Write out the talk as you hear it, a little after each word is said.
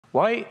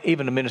Why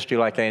even a ministry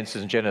like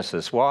Answers in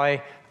Genesis?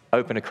 Why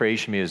open a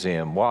creation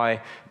museum?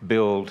 Why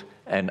build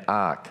an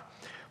ark?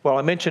 Well,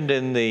 I mentioned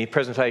in the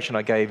presentation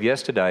I gave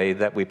yesterday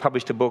that we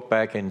published a book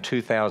back in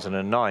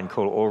 2009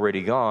 called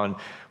Already Gone,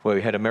 where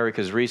we had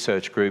America's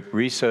research group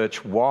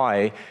research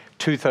why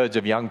 2/3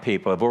 of young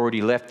people have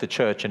already left the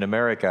church in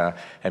America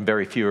and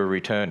very few are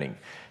returning.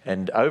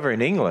 And over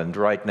in England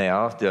right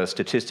now, the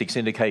statistics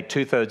indicate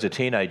 2/3 of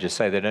teenagers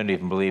say they don't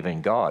even believe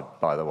in God,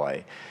 by the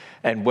way.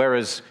 And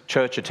whereas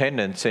church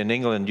attendance in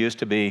England used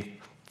to be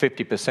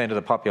 50% of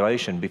the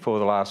population before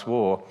the last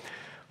war,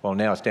 well,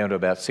 now it's down to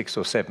about 6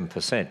 or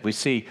 7%. We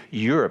see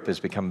Europe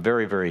has become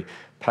very, very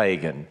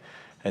pagan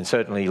and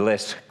certainly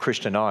less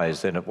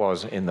Christianized than it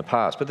was in the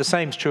past. But the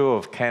same's true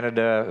of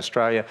Canada,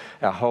 Australia,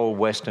 our whole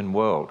Western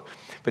world.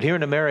 But here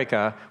in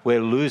America,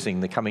 we're losing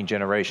the coming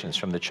generations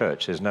from the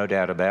church. There's no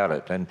doubt about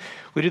it. And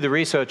we did the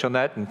research on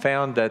that and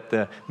found that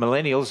the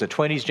millennials, the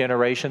 20s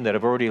generation that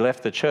have already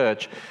left the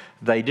church,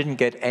 they didn't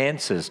get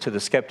answers to the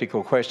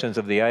skeptical questions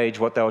of the age,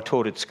 what they were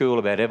taught at school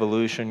about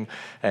evolution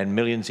and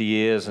millions of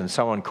years, and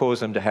someone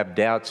caused them to have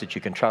doubts that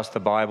you can trust the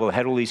Bible. They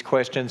had all these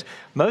questions.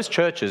 Most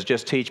churches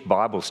just teach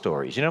Bible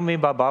stories. You know what I mean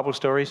by Bible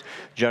stories?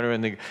 Jonah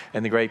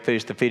and the great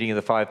fish, the feeding of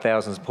the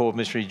 5,000, Paul's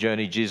missionary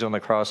journey, Jesus on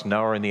the cross,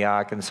 Noah in the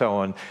ark, and so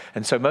on.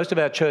 And so most of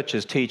our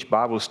churches teach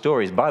Bible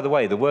stories. By the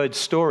way, the word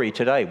story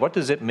today, what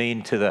does it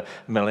mean to the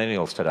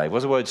millennials today? What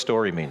does the word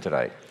story mean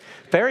today?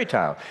 Fairy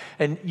tale.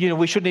 And,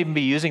 we shouldn't even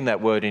be using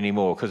that word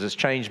anymore because it's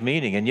changed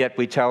meaning. And yet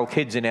we tell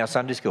kids in our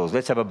Sunday schools,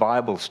 let's have a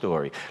Bible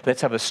story.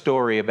 Let's have a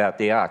story about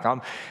the ark.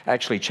 I'm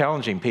actually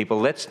challenging people,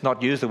 let's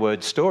not use the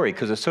word story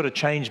because it's sort of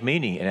changed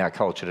meaning in our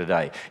culture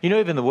today.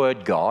 Even the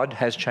word God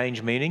has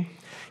changed meaning.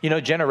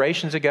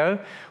 Generations ago,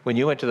 when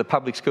you went to the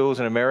public schools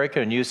in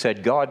America and you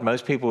said God,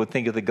 most people would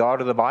think of the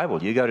God of the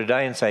Bible. You go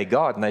today and say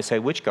God, and they say,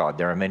 which God?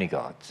 There are many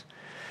gods.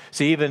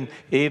 See,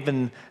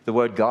 even the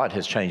word God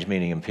has changed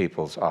meaning in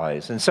people's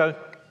eyes. And so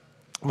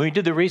when we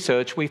did the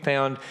research, we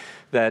found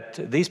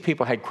that these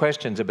people had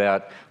questions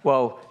about,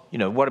 well,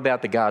 what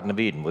about the Garden of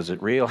Eden? Was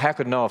it real? How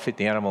could Noah fit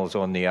the animals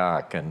on the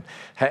ark? And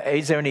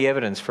is there any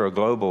evidence for a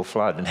global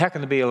flood? And how can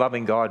there be a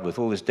loving God with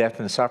all this death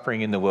and suffering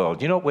in the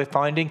world? You know what we're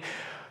finding?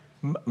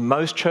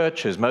 Most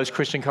churches, most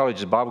Christian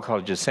colleges, Bible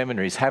colleges,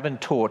 seminaries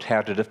haven't taught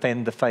how to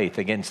defend the faith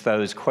against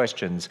those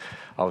questions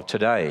of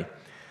today.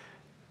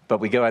 But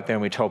we go out there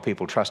and we tell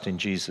people, trust in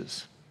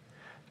Jesus.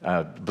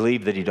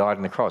 Believe that he died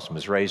on the cross and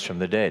was raised from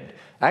the dead.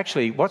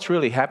 Actually, what's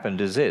really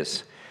happened is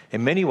this.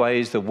 In many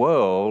ways, the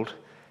world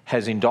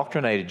has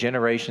indoctrinated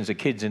generations of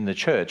kids in the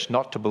church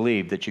not to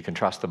believe that you can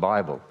trust the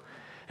Bible.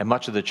 And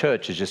much of the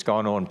church has just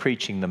gone on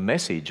preaching the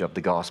message of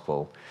the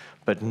gospel,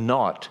 but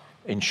not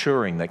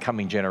ensuring that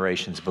coming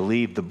generations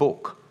believe the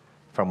book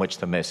from which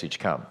the message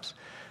comes.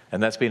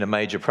 And that's been a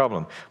major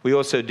problem. We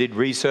also did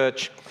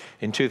research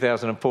in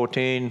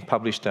 2014,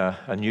 published a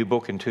new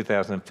book in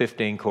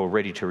 2015 called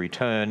Ready to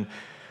Return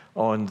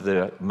on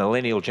the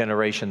millennial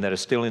generation that are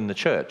still in the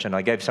church. And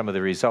I gave some of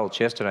the results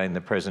yesterday in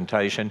the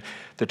presentation.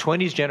 The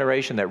 20s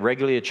generation that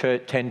regularly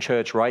attend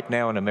church right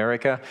now in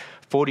America,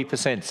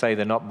 40% say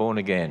they're not born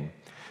again.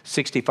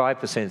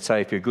 65%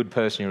 say if you're a good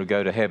person, you'll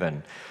go to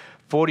heaven.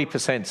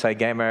 40% say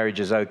gay marriage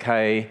is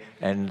okay,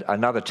 and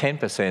another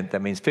 10%,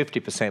 that means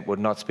 50%, would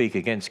not speak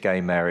against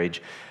gay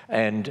marriage,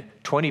 and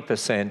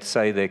 20%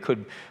 say there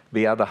could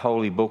be other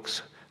holy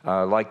books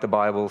like the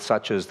Bible,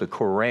 such as the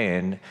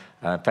Quran.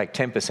 In fact,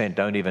 10%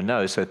 don't even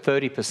know, so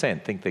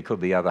 30% think there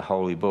could be other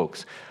holy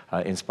books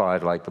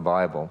inspired like the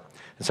Bible.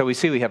 And so we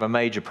see we have a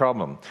major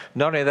problem.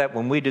 Not only that,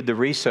 when we did the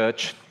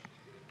research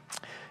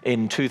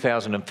in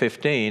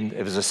 2015,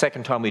 it was the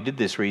second time we did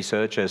this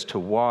research as to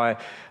what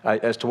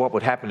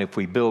would happen if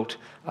we built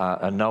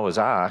a Noah's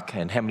Ark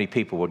and how many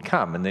people would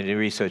come. And the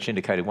research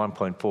indicated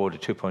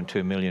 1.4 to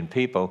 2.2 million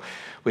people.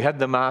 We had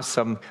them ask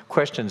some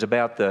questions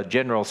about the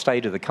general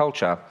state of the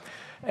culture.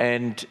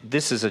 And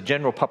this is a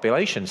general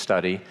population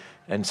study.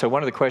 And so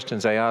one of the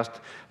questions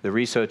the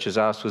researchers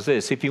asked was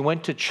this: if you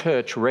went to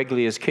church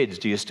regularly as kids,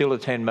 do you still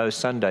attend most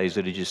Sundays,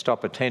 or did you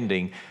stop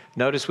attending?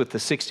 Notice with the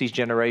 60s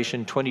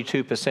generation,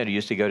 22% who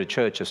used to go to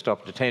church have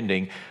stopped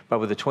attending, but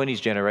with the 20s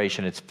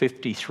generation, it's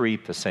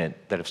 53%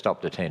 that have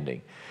stopped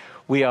attending.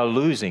 We are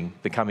losing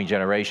the coming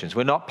generations.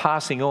 We're not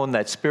passing on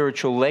that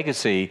spiritual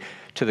legacy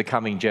to the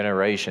coming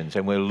generations,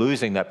 and we're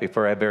losing that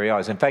before our very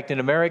eyes. In fact, in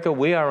America,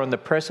 we are on the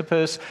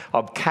precipice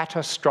of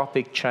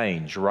catastrophic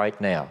change right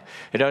now.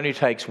 It only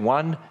takes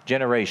one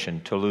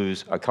generation to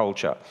lose a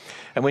culture.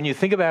 And when you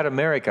think about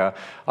America,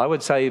 I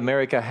would say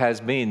America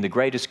has been the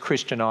greatest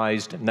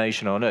Christianized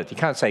nation on earth. You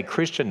can't say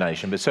Christian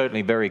nation, but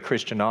certainly very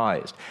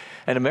Christianized.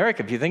 And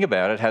America, if you think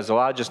about it, has the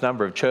largest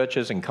number of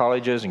churches and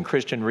colleges and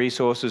Christian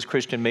resources,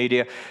 Christian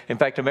media. In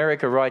fact,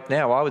 America right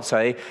now, I would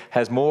say,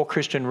 has more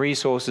Christian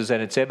resources than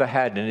it's ever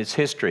had in its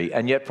history.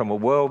 And yet, from a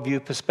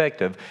worldview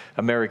perspective,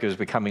 America is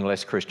becoming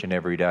less Christian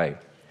every day.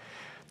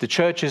 The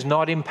church is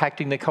not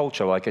impacting the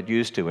culture like it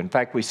used to. In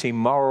fact, we see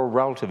moral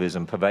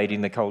relativism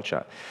pervading the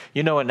culture.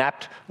 You know an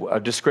apt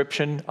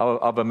description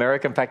of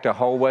America, in fact, a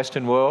whole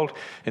Western world,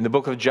 in the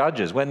book of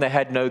Judges, when they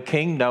had no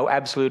king, no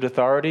absolute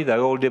authority, they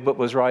all did what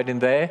was right in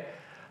their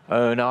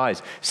own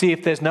eyes. See,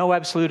 if there's no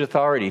absolute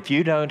authority, if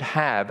you don't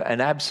have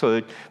an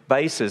absolute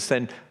basis,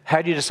 then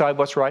how do you decide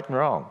what's right and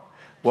wrong?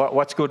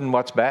 What's good and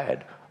what's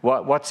bad?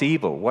 What's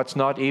evil? What's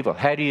not evil?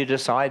 How do you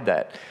decide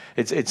that?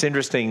 It's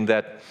interesting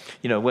that,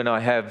 when I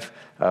have,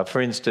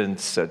 for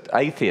instance,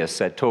 atheists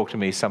that talk to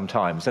me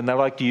sometimes, and they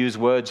like to use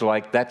words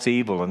like, that's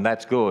evil and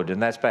that's good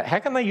and that's bad. How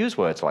can they use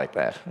words like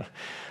that?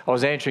 I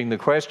was answering the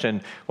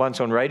question once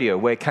on radio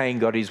where Cain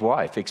got his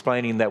wife,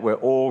 explaining that we're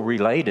all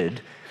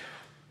related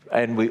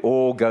and we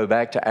all go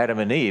back to Adam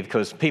and Eve,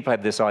 because people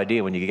have this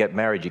idea when you get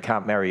married, you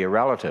can't marry a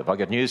relative. I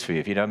got news for you.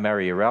 If you don't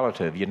marry a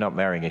relative, you're not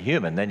marrying a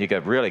human. Then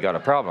you've really got a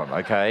problem,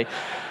 okay?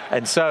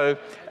 And so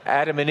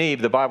Adam and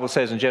Eve, the Bible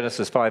says in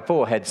Genesis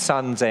 5:4, had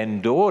sons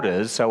and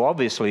daughters. So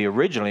obviously,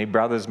 originally,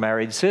 brothers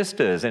married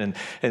sisters. And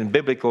in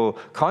biblical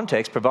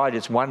context, provided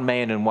it's one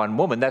man and one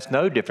woman, that's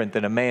no different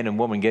than a man and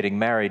woman getting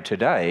married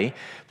today,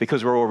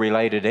 because we're all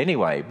related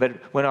anyway. But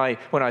when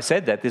I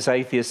said that, this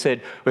atheist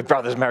said, with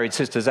brothers married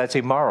sisters, that's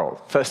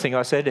immoral. First thing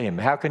I said to him,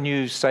 how can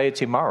you say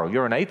it's immoral?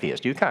 You're an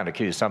atheist. You can't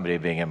accuse somebody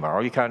of being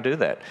immoral. You can't do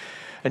that.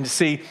 And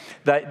see,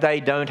 they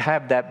don't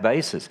have that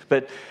basis.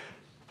 But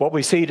what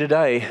we see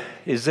today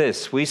is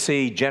this. We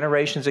see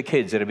generations of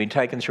kids that have been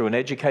taken through an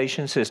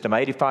education system.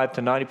 85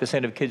 to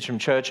 90% of kids from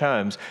church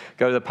homes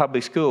go to the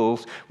public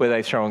schools where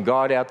they've thrown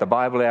God out, the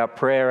Bible out,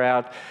 prayer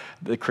out,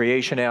 the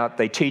creation out.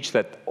 They teach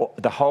that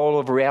the whole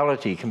of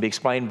reality can be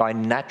explained by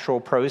natural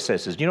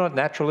processes. You know what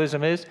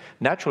naturalism is?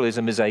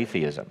 Naturalism is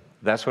atheism.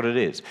 That's what it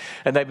is.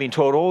 And they've been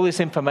taught all this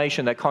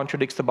information that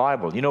contradicts the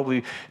Bible. You know what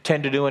we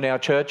tend to do in our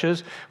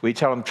churches? We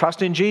tell them,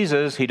 trust in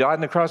Jesus. He died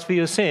on the cross for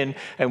your sin.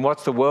 And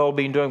what's the world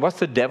been doing? What's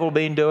the devil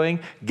been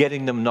doing?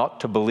 Getting them not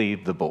to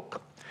believe the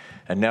book.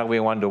 And now we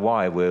wonder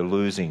why we're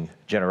losing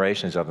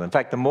generations of them. In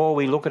fact, the more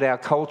we look at our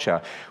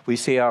culture, we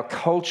see our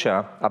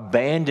culture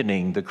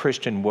abandoning the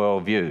Christian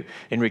worldview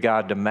in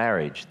regard to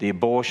marriage, the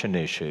abortion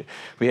issue.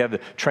 We have the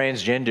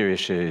transgender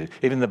issue,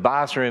 even the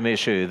bathroom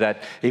issue,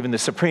 that even the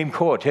Supreme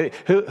Court.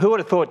 Who would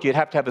have thought you'd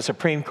have to have a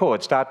Supreme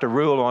Court start to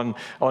rule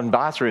on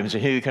bathrooms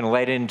and who you can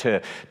let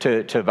into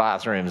to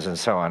bathrooms and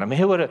so on? I mean,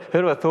 who would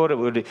have thought it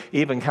would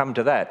even come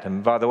to that?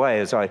 And by the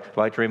way, as I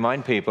like to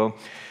remind people,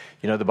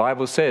 the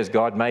Bible says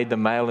God made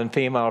them male and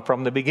female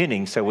from the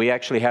beginning, so we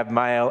actually have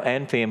male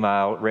and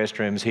female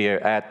restrooms here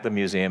at the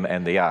museum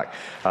and the Ark,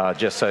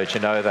 just so that you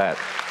know that.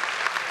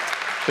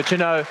 But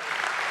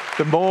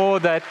the more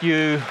that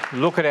you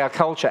look at our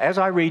culture, as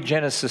I read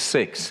Genesis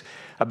 6,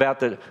 about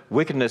the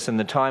wickedness in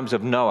the times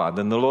of Noah,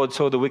 then the Lord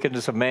saw the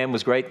wickedness of man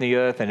was great in the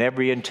earth, and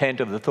every intent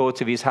of the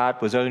thoughts of his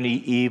heart was only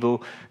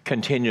evil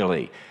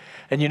continually.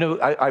 And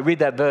I read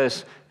that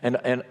verse and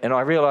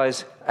I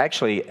realize,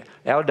 actually,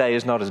 our day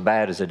is not as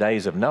bad as the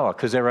days of Noah,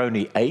 because there were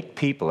only 8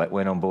 people that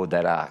went on board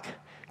that ark.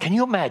 Can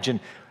you imagine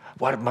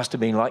what it must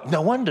have been like?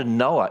 No wonder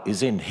Noah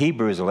is in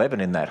Hebrews 11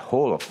 in that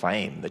hall of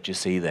fame that you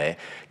see there.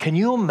 Can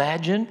you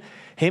imagine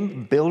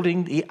him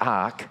building the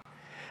ark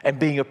and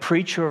being a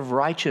preacher of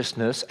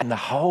righteousness, and the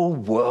whole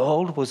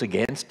world was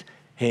against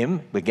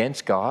him,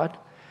 against God?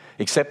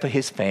 Except for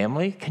his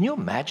family? Can you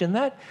imagine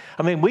that?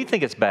 I mean, we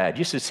think it's bad.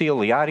 You should see all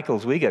the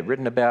articles we get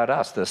written about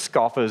us, the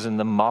scoffers and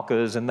the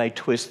mockers, and they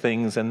twist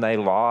things and they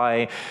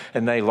lie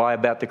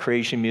about the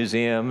Creation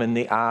Museum and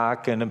the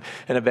Ark and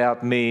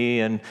about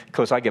me. And of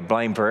course, I get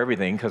blamed for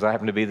everything because I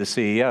happen to be the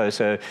CEO.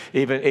 So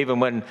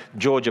even when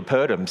Georgia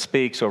Purdom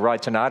speaks or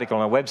writes an article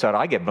on our website,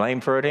 I get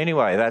blamed for it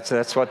anyway.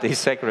 That's what these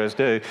secularists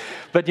do.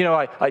 But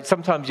I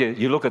sometimes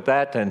you look at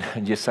that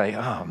and you say,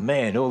 oh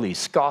man, all these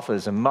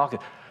scoffers and mockers.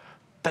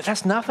 But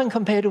that's nothing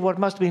compared to what it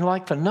must have been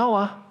like for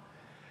Noah.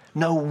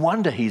 No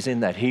wonder he's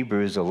in that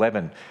Hebrews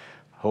 11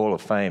 Hall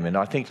of Fame. And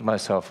I think to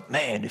myself,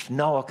 man, if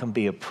Noah can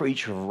be a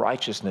preacher of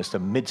righteousness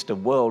amidst a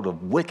world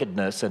of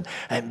wickedness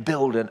and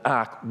build an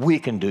ark, we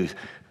can do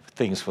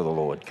things for the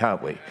Lord,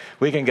 can't we?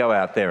 We can go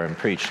out there and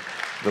preach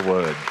the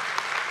word.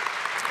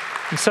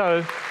 And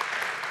so,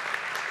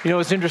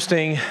 it's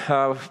interesting,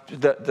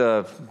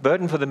 the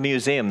burden for the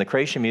museum, the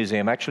Creation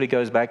Museum, actually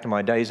goes back to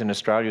my days in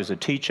Australia as a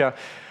teacher.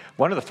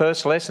 One of the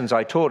first lessons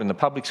I taught in the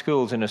public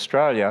schools in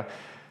Australia,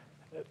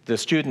 the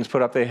students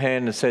put up their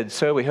hand and said,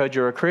 "Sir, we heard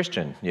you're a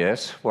Christian."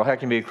 "Yes." "Well, how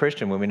can you be a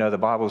Christian when we know the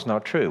Bible's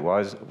not true?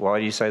 Why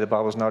do you say the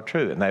Bible's not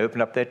true?" And they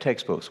opened up their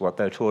textbooks, what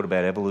they taught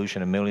about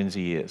evolution in millions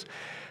of years.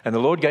 And the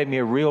Lord gave me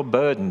a real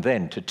burden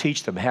then to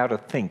teach them how to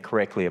think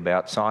correctly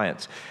about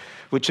science,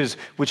 which is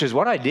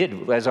what I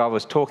did as I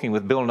was talking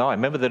with Bill Nye.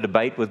 Remember the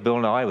debate with Bill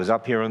Nye? He was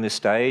up here on this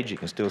stage. You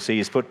can still see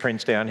his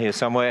footprints down here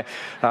somewhere.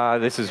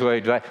 This is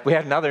where we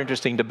had another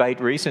interesting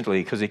debate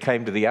recently because he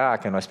came to the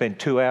Ark, and I spent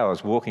 2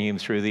 hours walking him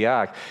through the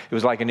Ark. It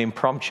was like an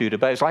impromptu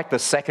debate. It was like the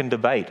second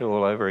debate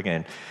all over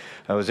again.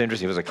 It was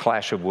interesting. It was a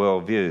clash of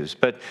worldviews.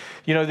 But,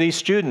 these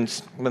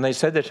students, when they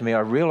said that to me,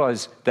 I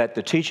realized that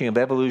the teaching of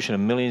evolution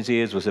in millions of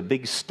years was a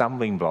big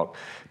stumbling block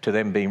to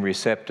them being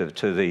receptive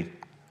to the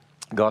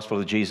gospel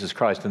of Jesus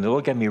Christ. And the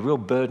Lord gave me a real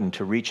burden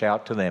to reach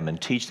out to them and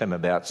teach them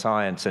about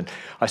science. And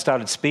I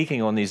started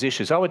speaking on these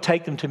issues. I would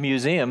take them to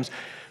museums,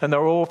 and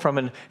they're all from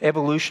an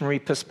evolutionary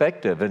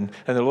perspective. And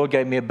the Lord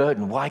gave me a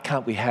burden. Why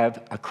can't we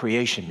have a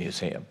creation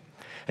museum?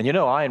 And you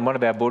know, I and one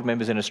of our board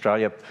members in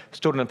Australia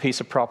stood on a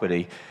piece of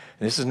property,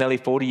 and this is nearly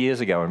 40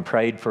 years ago, and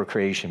prayed for a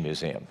creation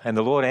museum. And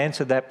the Lord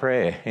answered that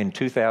prayer in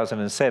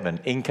 2007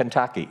 in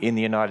Kentucky, in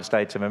the United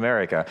States of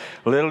America.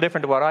 A little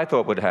different to what I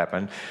thought would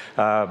happen,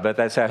 but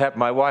that's how it happened.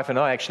 My wife and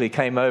I actually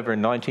came over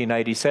in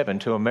 1987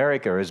 to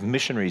America as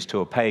missionaries to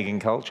a pagan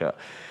culture.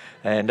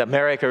 And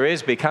America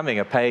is becoming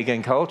a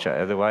pagan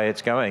culture, the way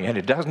it's going. And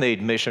it does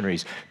need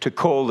missionaries to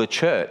call the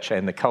church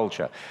and the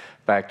culture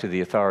back to the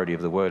authority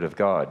of the Word of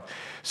God.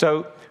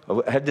 So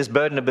I had this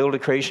burden to build a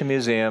creation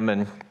museum,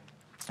 and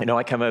you know,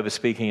 I came over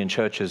speaking in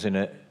churches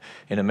in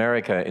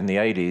America in the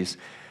 80s,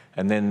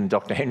 and then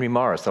Dr. Henry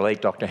Morris, the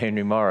late Dr.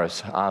 Henry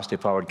Morris, asked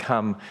if I would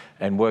come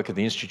and work at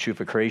the Institute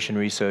for Creation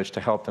Research to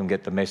help them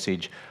get the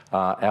message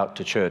out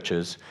to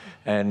churches.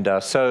 And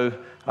so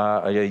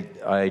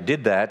I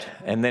did that,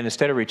 and then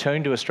instead of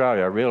returning to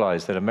Australia, I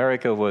realized that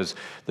America was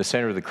the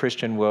center of the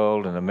Christian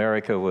world, and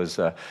America was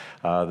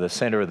the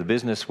center of the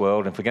business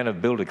world. And if we're going to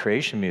build a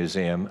creation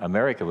museum,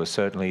 America was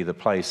certainly the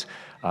place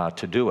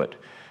to do it.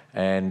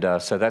 And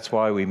so that's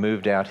why we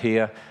moved out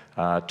here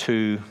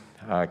to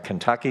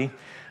Kentucky.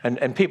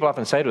 And people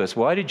often say to us,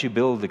 why did you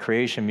build the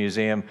Creation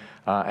Museum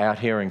out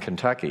here in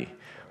Kentucky?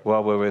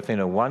 Well, we're within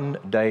a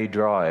one-day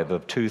drive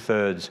of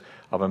 2/3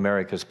 of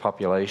America's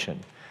population,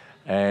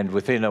 and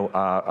within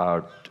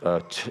a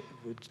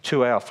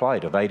 2-hour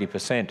flight of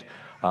 80%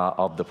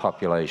 of the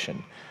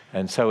population.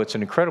 And so it's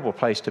an incredible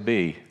place to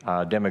be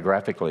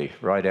demographically,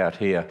 right out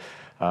here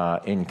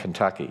in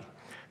Kentucky.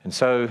 And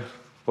so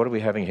what are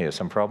we having here?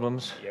 Some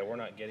problems? Yeah, we're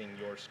not getting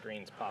your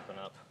screens popping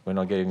up. We're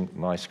not getting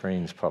my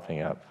screens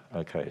popping up.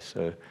 Okay,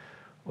 so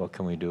what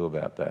can we do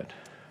about that?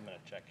 I'm going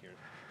to check your...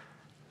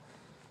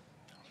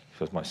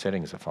 Because my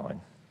settings are fine.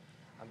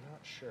 I'm not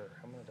sure.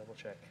 I'm going to double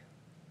check.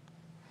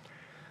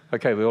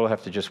 Okay, we all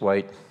have to just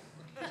wait.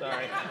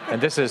 Sorry.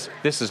 And this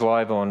is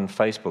live on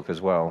Facebook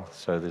as well,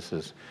 so this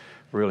is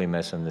really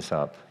messing this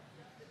up.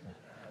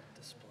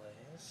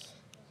 Displays.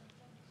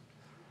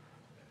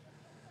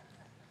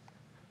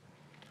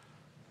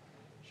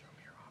 Show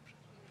me your options.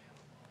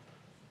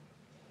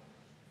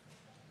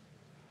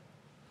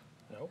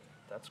 Nope,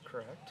 that's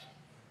correct.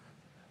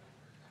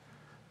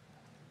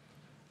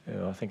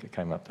 Yeah, I think it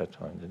came up that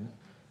time, didn't it?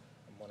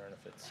 I'm wondering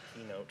if it's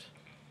Keynote.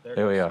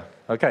 There we are.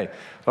 Okay,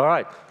 all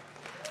right.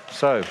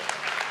 So,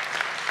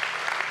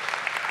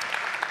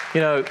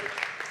 you know,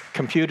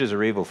 computers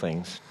are evil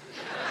things.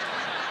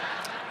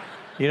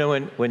 You know,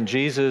 when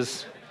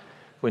Jesus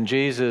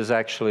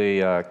actually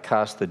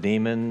cast the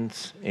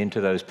demons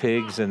into those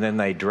pigs, and then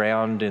they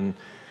drowned in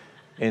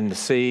the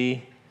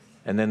sea,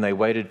 and then they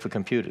waited for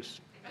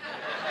computers.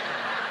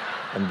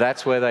 And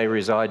that's where they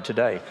reside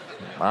today.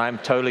 I'm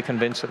totally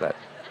convinced of that.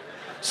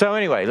 So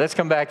anyway, let's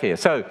come back here.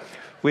 So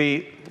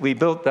we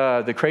built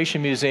the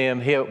Creation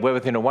Museum here. We're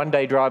within a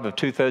one-day drive of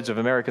 2/3 of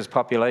America's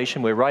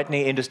population. We're right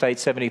near Interstate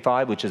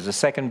 75, which is the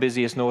second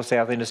busiest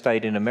north-south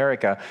interstate in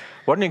America.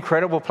 What an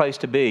incredible place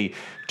to be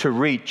to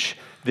reach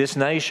this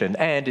nation.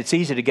 And it's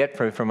easy to get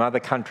from other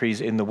countries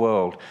in the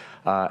world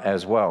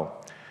as well.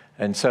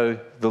 And so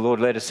the Lord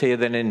led us here.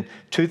 Then in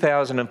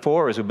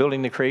 2004, as we're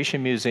building the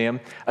Creation Museum,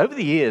 over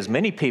the years,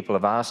 many people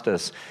have asked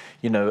us,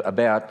 you know,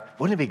 about,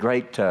 wouldn't it be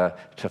great to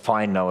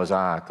find Noah's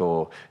Ark,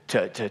 or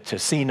to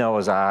see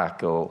Noah's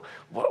Ark, or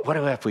what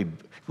if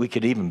we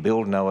could even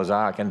build Noah's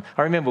Ark? And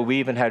I remember we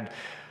even had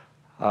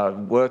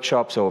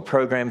workshops or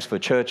programs for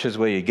churches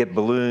where you get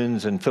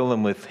balloons and fill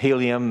them with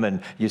helium,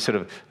 and you sort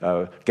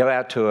of go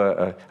out to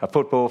a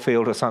football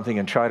field or something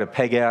and try to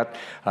peg out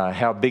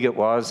how big it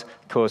was.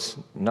 Of course,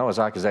 Noah's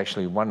Ark is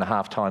actually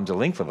 1.5 times the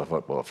length of a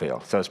football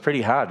field, so it's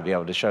pretty hard to be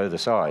able to show the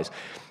size.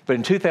 But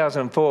in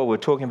 2004, we're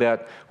talking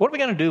about, what are we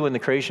going to do when the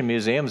Creation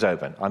Museum's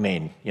open? I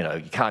mean, you know,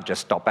 you can't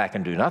just stop back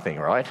and do nothing,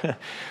 right?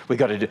 we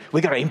got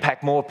to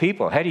impact more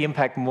people. How do you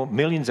impact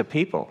millions of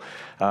people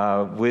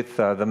with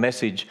the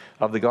message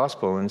of the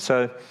gospel? And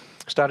so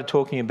started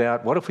talking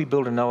about, what if we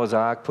build a Noah's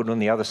Ark, put it on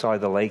the other side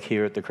of the lake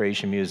here at the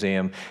Creation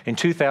Museum. In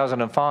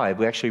 2005,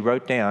 we actually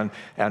wrote down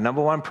our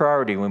 #1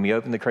 priority when we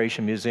opened the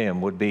Creation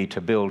Museum would be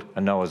to build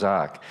a Noah's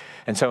Ark.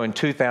 And so in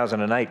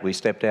 2008, we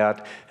stepped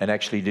out and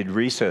actually did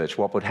research.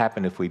 What would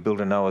happen if we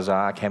built a Noah's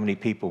Ark? How many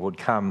people would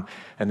come?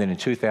 And then in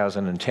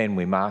 2010,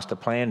 we master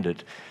planned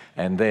it.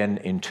 And then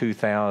in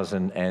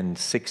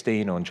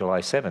 2016, on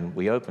July 7,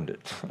 we opened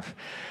it.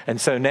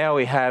 And so now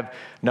we have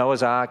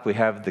Noah's Ark, we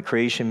have the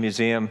Creation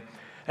Museum.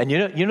 And you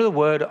know the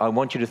word I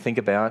want you to think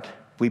about?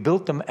 We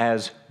built them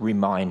as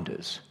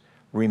reminders.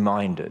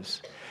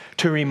 Reminders.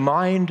 To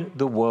remind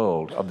the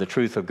world of the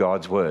truth of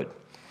God's word.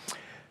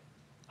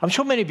 I'm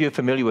sure many of you are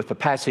familiar with the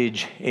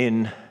passage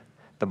in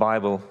the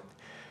Bible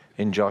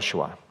in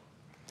Joshua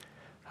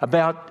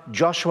about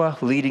Joshua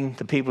leading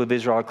the people of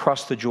Israel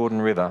across the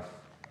Jordan River,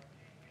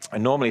 a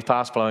normally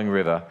fast-flowing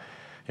river,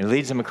 and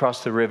leads them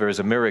across the river as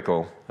a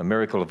miracle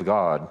of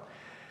God.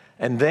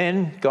 And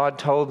then God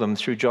told them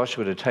through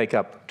Joshua to take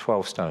up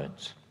 12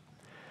 stones.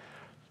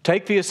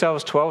 Take for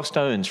yourselves 12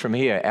 stones from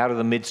here out of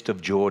the midst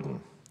of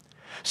Jordan.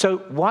 So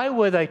why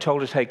were they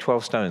told to take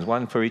 12 stones,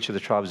 one for each of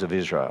the tribes of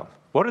Israel?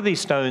 What do these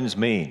stones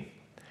mean?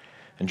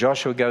 And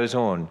Joshua goes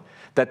on,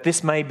 that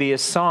this may be a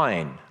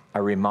sign,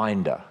 a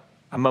reminder,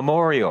 a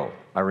memorial,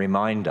 a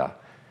reminder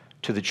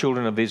to the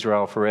children of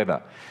Israel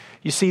forever.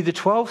 You see, the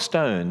 12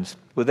 stones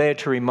were there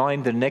to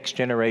remind the next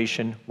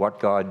generation what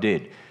God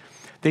did.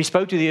 They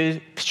spoke to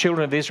the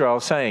children of Israel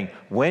saying,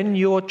 when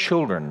your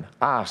children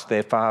ask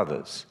their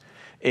fathers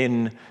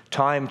in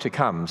time to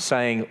come,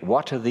 saying,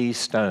 what are these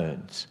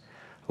stones?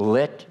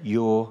 Let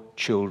your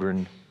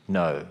children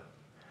know.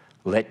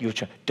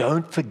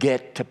 Don't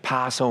forget to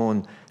pass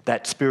on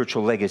that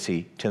spiritual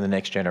legacy to the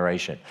next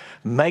generation.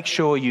 Make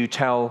sure you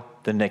tell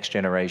the next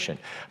generation.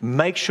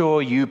 Make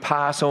sure you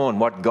pass on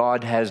what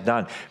God has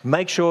done.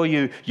 Make sure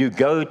you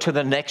go to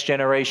the next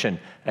generation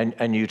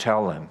and you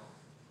tell them.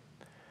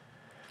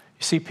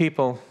 You see,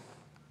 people,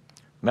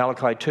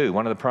 Malachi 2,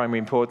 one of the primary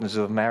importances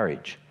of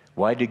marriage.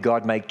 Why did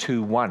God make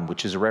 2 one,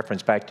 which is a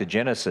reference back to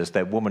Genesis,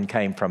 that woman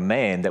came from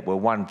man, that were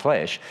one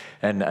flesh.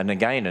 And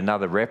again,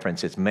 another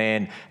reference, it's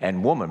man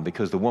and woman,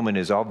 because the woman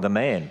is of the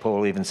man.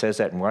 Paul even says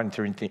that in 1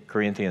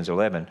 Corinthians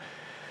 11.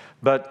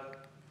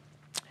 But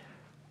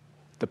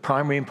the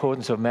primary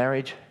importance of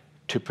marriage,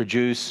 to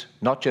produce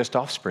not just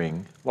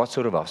offspring. What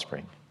sort of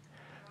offspring?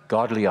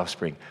 Godly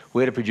offspring.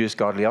 We're to produce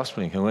godly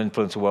offspring who will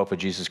influence the world for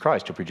Jesus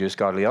Christ, to produce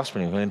godly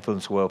offspring who will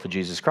influence the world for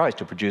Jesus Christ,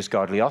 to produce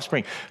godly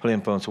offspring who will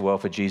influence the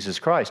world for Jesus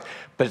Christ.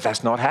 But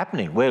that's not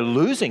happening. We're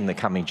losing the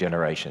coming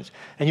generations.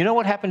 And you know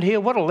what happened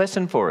here? What a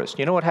lesson for us.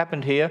 You know what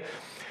happened here?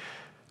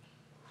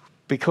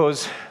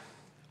 Because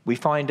we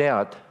find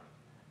out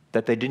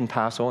that they didn't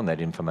pass on that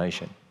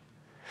information.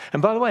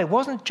 And by the way, it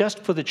wasn't just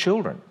for the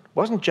children. It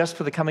wasn't just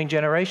for the coming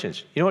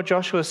generations. You know what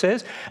Joshua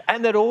says?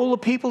 And that all the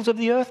peoples of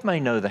the earth may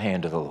know the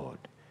hand of the Lord.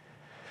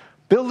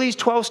 Build these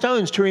 12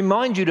 stones to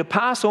remind you to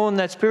pass on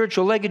that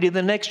spiritual legacy to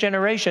the next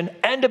generation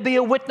and to be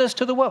a witness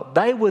to the world.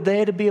 They were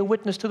there to be a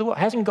witness to the world.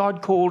 Hasn't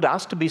God called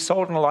us to be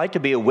salt and light, to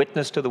be a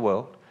witness to the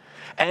world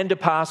and to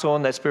pass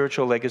on that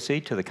spiritual legacy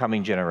to the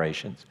coming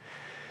generations?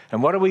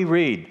 And what do we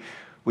read?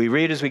 We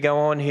read as we go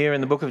on here in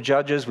the book of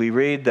Judges, we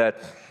read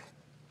that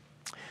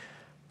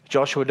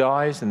Joshua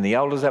dies and the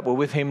elders that were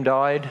with him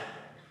died.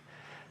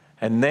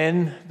 And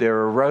then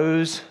there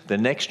arose the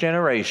next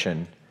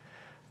generation,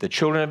 the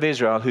children of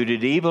Israel, who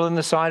did evil in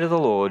the sight of the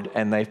Lord,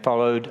 and they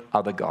followed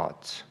other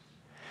gods.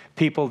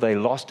 People, they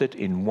lost it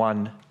in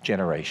one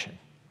generation.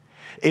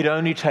 It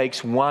only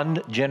takes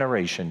one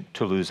generation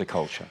to lose a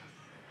culture.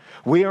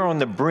 We are on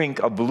the brink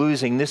of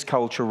losing this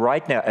culture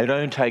right now. It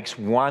only takes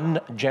one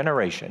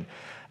generation,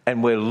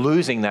 and we're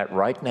losing that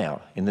right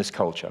now in this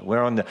culture.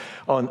 We're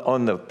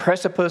on the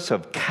precipice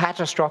of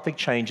catastrophic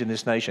change in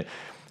this nation.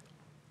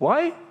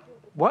 Why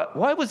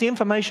was the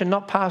information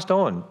not passed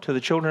on to the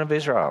children of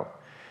Israel?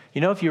 You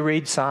know, if you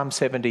read Psalm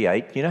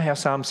 78, you know how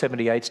Psalm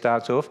 78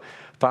 starts off?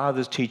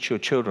 Fathers, teach your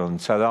children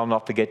so they'll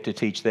not forget to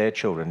teach their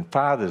children.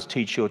 Fathers,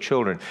 teach your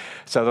children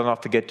so they'll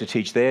not forget to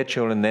teach their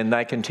children, then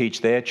they can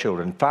teach their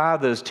children.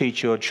 Fathers,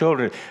 teach your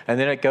children. And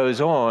then it goes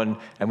on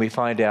and we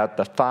find out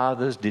the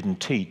fathers didn't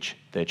teach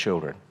their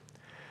children.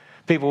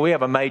 People, we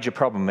have a major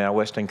problem in our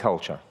Western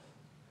culture.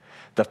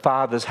 The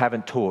fathers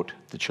haven't taught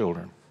the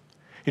children.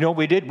 You know what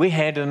we did? We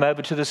handed them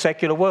over to the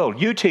secular world.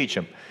 You teach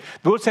them.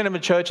 We'll send them to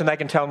church and they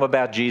can tell them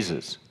about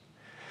Jesus.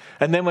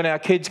 And then when our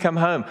kids come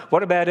home,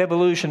 what about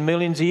evolution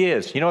millions of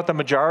years? You know what the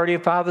majority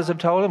of fathers have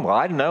told them? Well,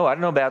 I don't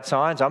know about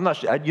science. I'm not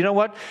sure. You know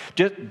what?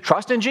 Just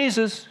trust in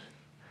Jesus.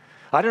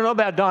 I don't know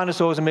about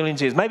dinosaurs and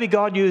millions of years. Maybe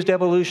God used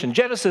evolution.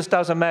 Genesis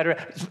doesn't matter.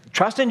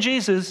 Trust in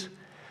Jesus.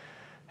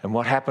 And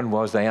what happened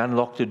was they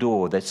unlocked a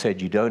door that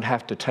said you don't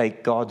have to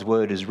take God's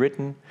word as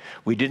written.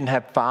 We didn't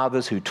have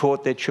fathers who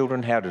taught their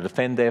children how to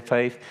defend their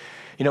faith.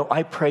 You know,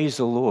 I praise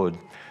the Lord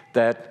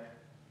that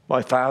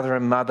my father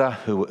and mother,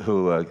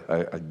 who are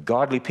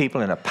godly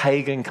people in a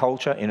pagan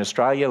culture in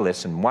Australia,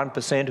 less than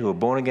 1% who are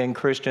born-again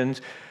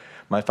Christians.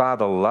 My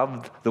father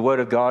loved the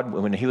Word of God.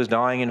 When he was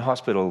dying in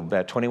hospital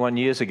about 21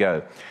 years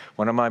ago,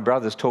 one of my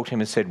brothers talked to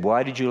him and said,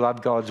 why did you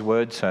love God's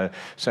Word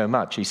so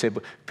much? He said,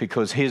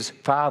 because his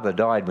father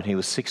died when he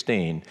was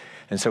 16,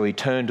 and so he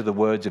turned to the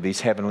words of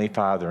his Heavenly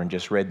Father and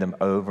just read them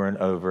over and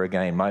over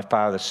again. My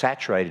father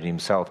saturated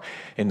himself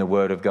in the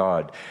Word of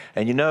God.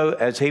 And you know,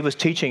 as he was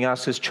teaching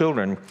us as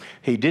children,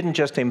 he didn't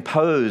just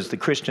impose the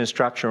Christian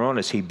structure on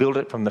us, he built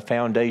it from the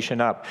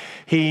foundation up.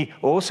 He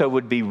also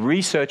would be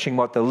researching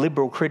what the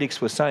liberal critics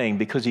were saying,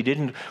 because he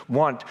didn't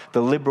want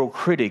the liberal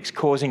critics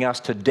causing us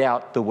to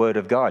doubt the Word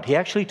of God. He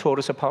actually taught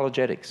us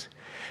apologetics.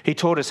 He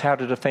taught us how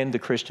to defend the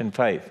Christian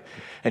faith.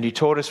 And he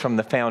taught us from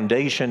the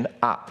foundation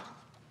up.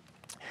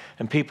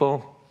 And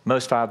people,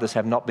 most fathers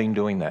have not been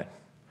doing that.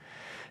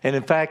 And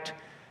in fact,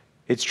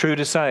 It's true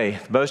to say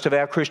most of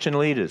our Christian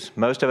leaders,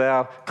 most of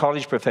our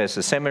college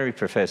professors, seminary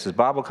professors,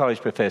 Bible college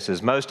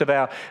professors, most of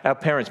our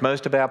parents,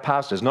 most of our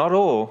pastors, not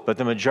all, but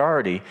the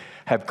majority,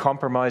 have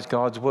compromised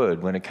God's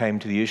word when it came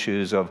to the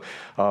issues of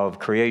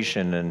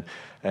creation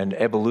and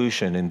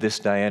evolution in this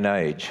day and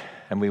age.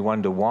 And we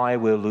wonder why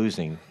we're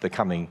losing the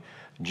coming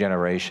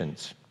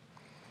generations.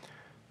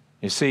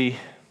 You see,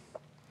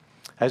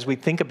 as we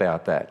think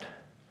about that,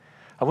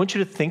 I want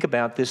you to think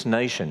about this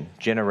nation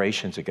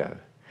generations ago.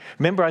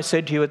 Remember I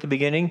said to you at the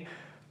beginning,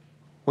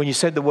 when you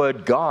said the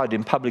word God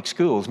in public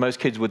schools, most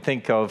kids would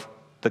think of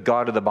the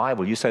God of the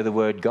Bible. You say the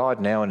word God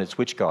now and it's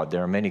which God?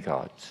 There are many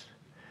gods.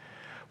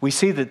 We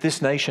see that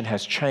this nation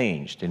has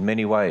changed in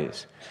many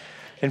ways.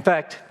 In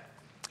fact,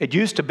 it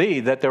used to be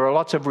that there are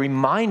lots of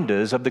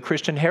reminders of the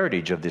Christian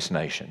heritage of this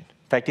nation.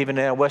 In fact, even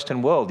in our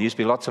Western world, there used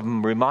to be lots of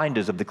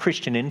reminders of the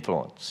Christian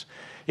influence,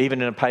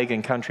 even in a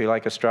pagan country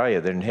like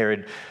Australia that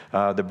inherited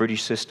the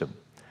British system.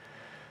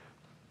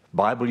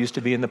 Bible used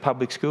to be in the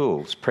public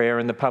schools, prayer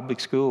in the public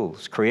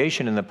schools,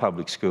 creation in the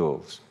public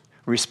schools,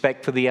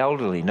 respect for the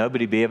elderly.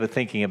 Nobody be ever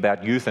thinking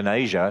about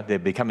euthanasia. They're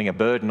becoming a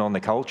burden on the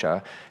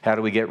culture. How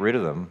do we get rid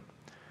of them?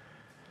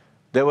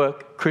 There were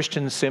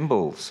Christian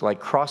symbols like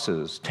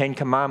crosses, 10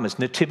 Commandments,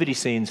 nativity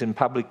scenes in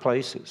public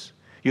places.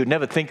 You'd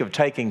never think of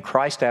taking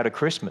Christ out of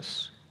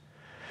Christmas.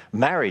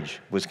 Marriage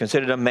was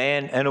considered a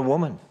man and a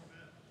woman.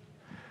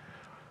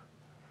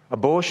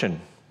 Abortion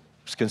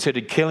was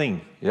considered killing.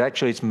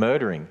 Actually, it's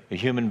murdering a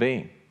human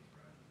being.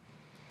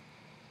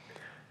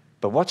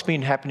 But what's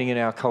been happening in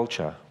our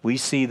culture? We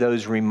see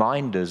those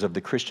reminders of the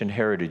Christian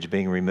heritage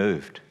being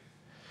removed.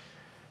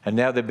 And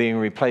now they're being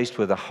replaced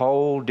with a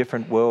whole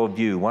different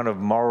worldview, one of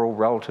moral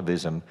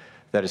relativism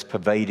that is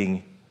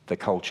pervading the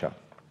culture.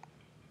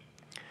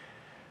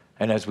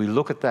 And as we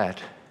look at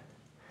that,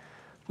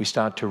 we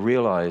start to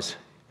realize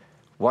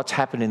what's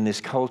happened in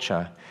this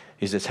culture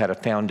is it's had a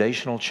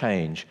foundational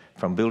change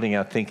from building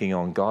our thinking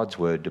on God's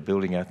word to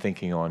building our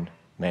thinking on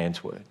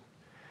man's word.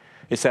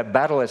 It's that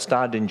battle that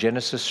started in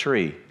Genesis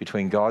 3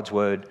 between God's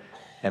word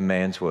and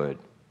man's word.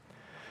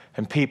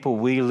 And people,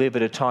 we live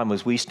at a time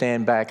as we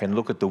stand back and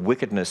look at the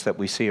wickedness that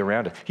we see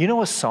around us. You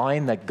know a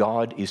sign that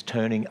God is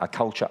turning a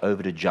culture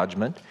over to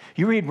judgment?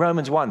 You read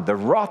Romans 1, the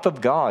wrath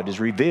of God is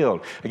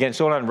revealed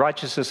against all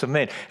unrighteousness of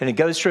men. And it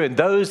goes through, and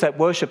those that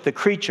worship the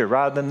creature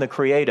rather than the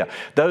creator,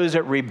 those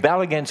that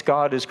rebel against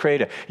God as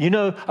creator. You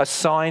know a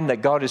sign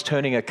that God is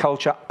turning a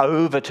culture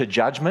over to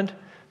judgment?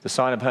 The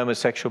sign of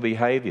homosexual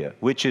behavior,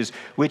 which is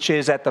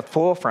at the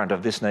forefront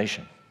of this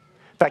nation.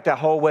 In fact, our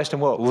whole Western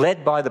world,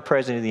 led by the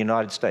President of the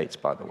United States,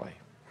 by the way,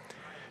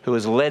 who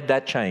has led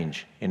that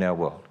change in our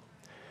world.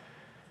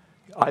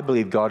 I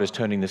believe God is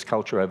turning this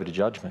culture over to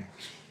judgment.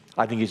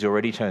 I think he's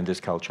already turned this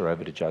culture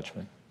over to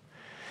judgment.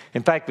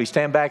 In fact, we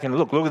stand back and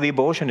look at the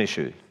abortion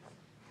issue.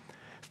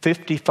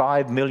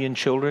 55 million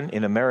children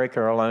in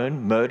America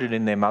alone murdered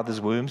in their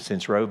mother's womb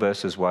since Roe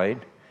versus Wade.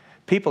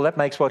 People, that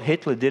makes what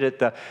Hitler did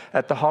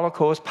at the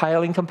Holocaust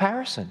pale in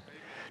comparison.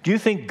 Do you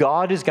think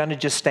God is going to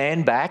just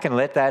stand back and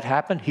let that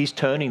happen? He's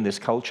turning this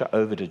culture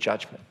over to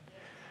judgment.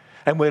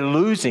 And we're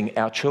losing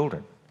our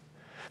children.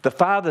 The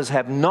fathers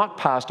have not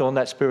passed on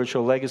that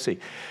spiritual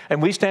legacy.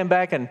 And we stand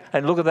back and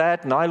look at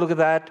that, and I look at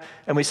that,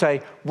 and we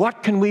say,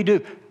 what can we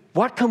do?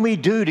 What can we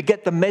do to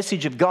get the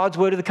message of God's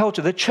word to the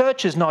culture? The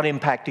church is not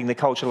impacting the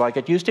culture like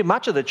it used to.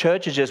 Much of the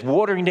church is just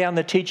watering down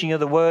the teaching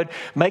of the word,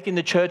 making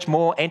the church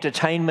more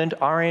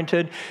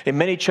entertainment-oriented. In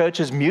many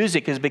churches,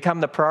 music has become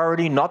the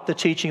priority, not the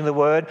teaching of the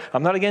word.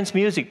 I'm not against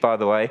music, by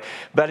the way,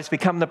 but it's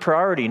become the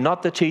priority,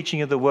 not the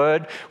teaching of the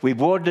word. We've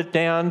watered it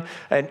down,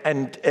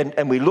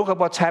 and we look at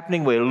what's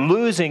happening. We're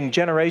losing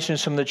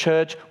generations from the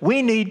church.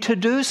 We need to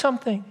do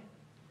something.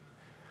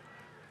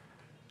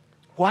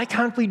 Why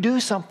can't we do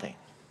something?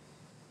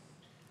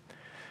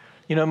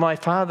 You know, my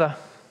father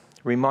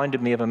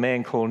reminded me of a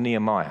man called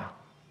Nehemiah.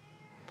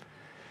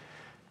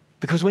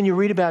 Because when you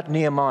read about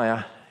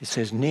Nehemiah, it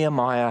says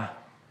Nehemiah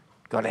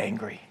got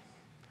angry.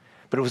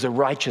 But it was a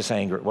righteous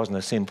anger. It wasn't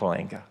a sinful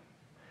anger.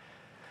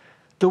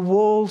 The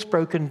wall's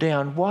broken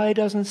down. Why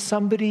doesn't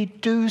somebody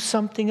do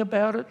something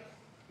about it?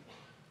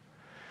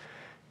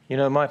 You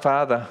know, my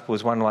father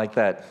was one like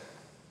that.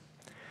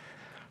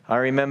 I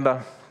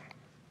remember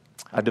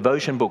a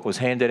devotion book was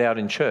handed out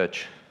in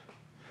church.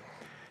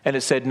 And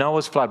it said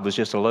Noah's flood was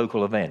just a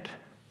local event.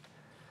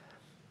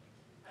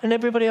 And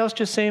everybody else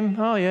just seemed,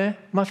 oh yeah.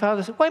 My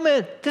father said, wait a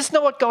minute, this is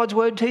not what God's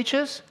word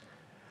teaches.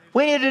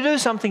 We need to do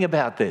something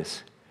about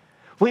this.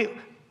 We've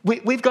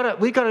got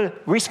to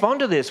respond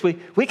to this. We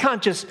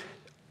can't just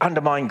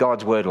undermine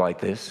God's word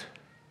like this.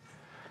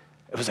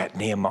 It was that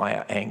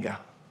Nehemiah anger.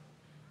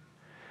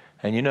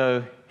 And you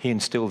know, he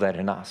instilled that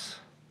in us.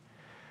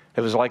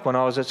 It was like when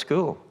I was at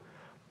school.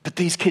 But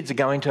these kids are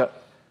going to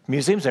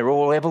museums, they're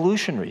all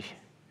evolutionary.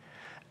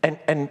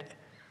 And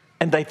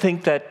they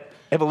think that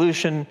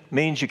evolution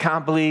means you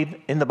can't believe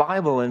in the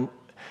Bible and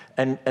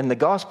the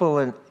gospel,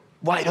 and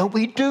why don't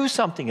we do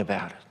something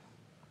about it?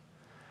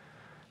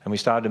 And we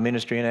started a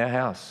ministry in our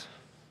house.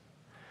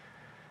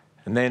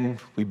 And then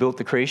we built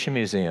the Creation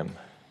Museum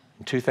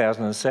in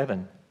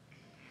 2007.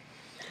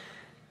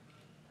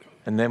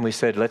 And then we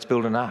said, let's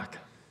build an ark.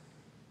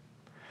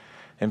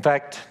 In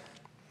fact,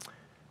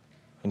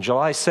 on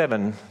July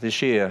 7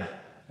 this year,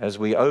 as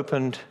we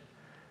opened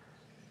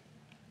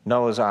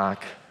Noah's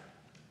Ark,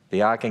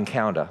 the Ark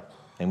Encounter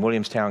in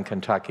Williamstown,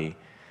 Kentucky,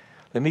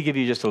 let me give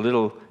you just a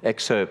little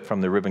excerpt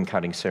from the ribbon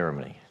cutting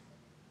ceremony.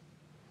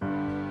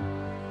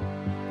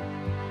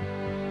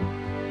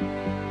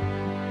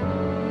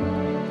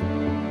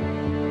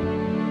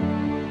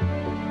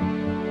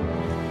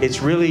 It's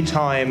really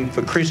time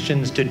for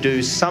Christians to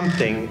do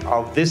something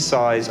of this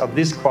size, of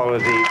this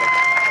quality,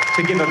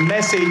 to give a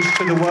message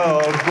to the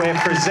world. We're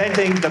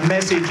presenting the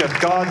message of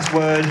God's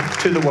Word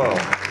to the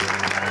world.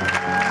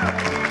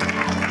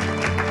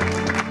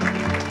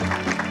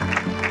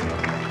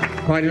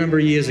 Quite a number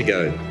of years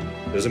ago,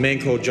 there was a man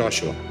called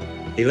Joshua.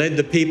 He led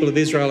the people of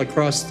Israel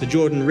across the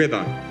Jordan River,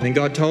 and then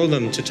God told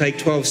them to take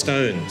 12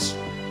 stones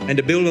and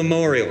to build a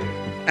memorial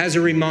as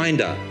a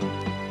reminder,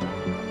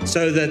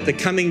 so that the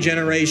coming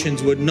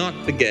generations would not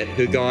forget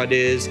who God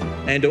is,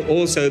 and to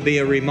also be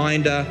a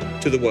reminder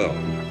to the world.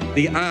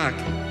 The ark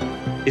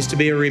is to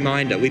be a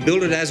reminder. We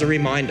build it as a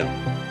reminder.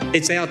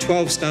 It's our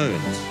 12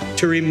 stones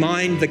to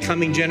remind the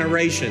coming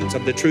generations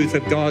of the truth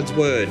of God's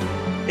Word.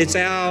 It's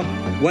our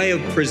way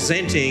of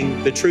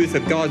presenting the truth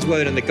of God's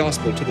Word and the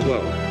gospel to the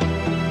world.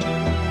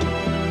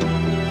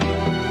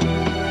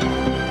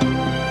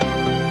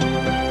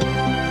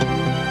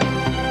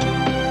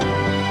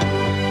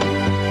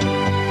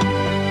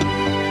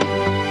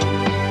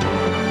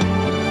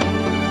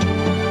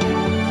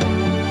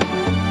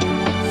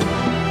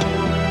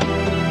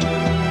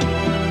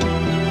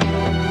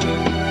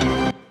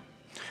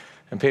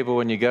 People,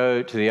 when you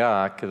go to the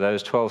ark,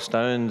 those 12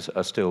 stones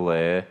are still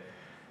there,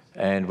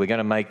 and we're going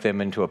to make them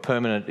into a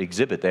permanent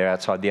exhibit there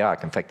outside the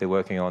ark. In fact, they're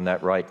working on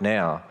that right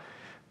now,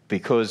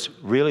 because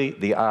really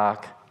the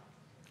ark,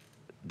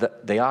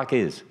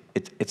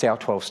 it's our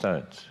 12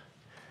 stones.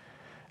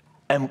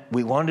 And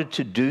we wanted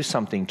to do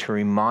something to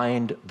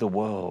remind the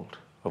world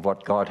of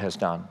what God has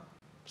done,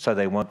 so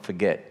they won't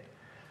forget.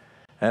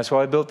 And that's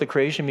why I built the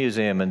Creation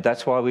Museum, and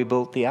that's why we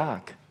built the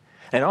ark.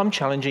 And I'm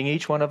challenging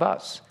each one of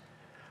us.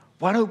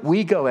 Why don't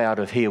we go out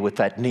of here with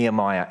that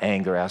Nehemiah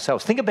anger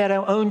ourselves? Think about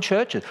our own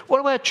churches. What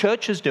are our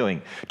churches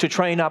doing to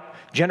train up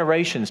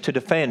generations to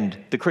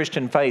defend the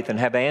Christian faith and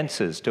have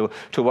answers to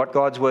what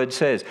God's Word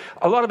says?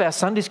 A lot of our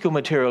Sunday school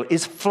material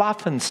is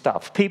fluff and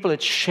stuff.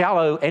 It's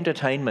shallow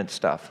entertainment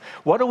stuff.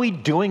 What are we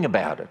doing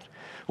about it?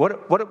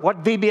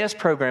 What VBS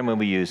program are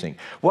we using?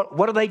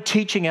 What are they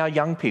teaching our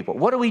young people?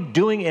 What are we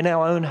doing in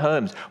our own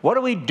homes? What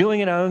are we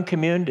doing in our own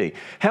community?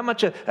 How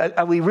much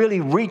are we really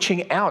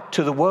reaching out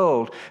to the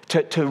world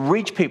to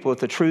reach people with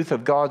the truth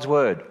of God's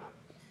Word?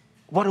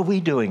 What are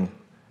we doing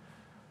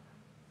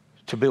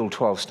to build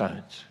 12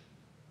 stones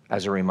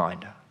as a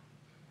reminder?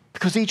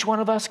 Because each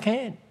one of us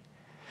can.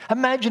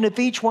 Imagine if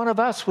each one of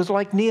us was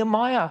like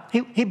Nehemiah.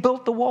 He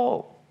built the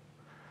wall.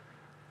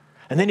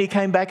 And then he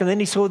came back and then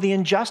he saw the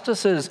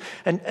injustices.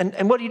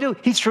 And what did he do?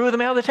 He threw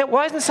them out of the temple.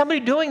 Why isn't somebody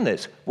doing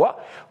this?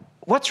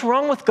 What's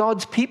wrong with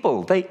God's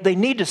people? They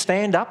need to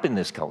stand up in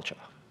this culture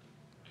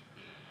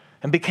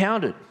and be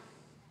counted.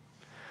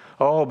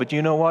 Oh, but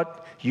you know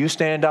what? You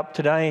stand up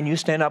today and you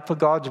stand up for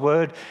God's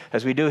Word,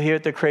 as we do here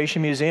at the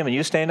Creation Museum, and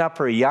you stand up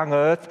for a young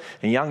earth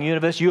and young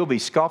universe, you'll be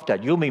scoffed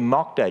at, you'll be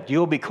mocked at,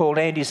 you'll be called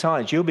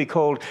anti-science, you'll be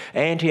called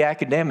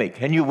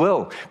anti-academic, and you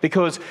will,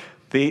 because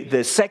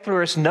the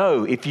secularists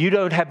know if you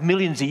don't have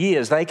millions of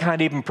years, they can't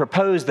even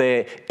propose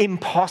their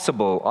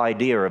impossible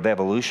idea of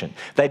evolution.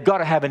 They've got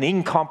to have an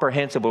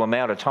incomprehensible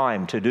amount of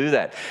time to do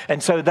that.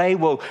 And so they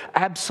will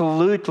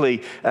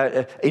absolutely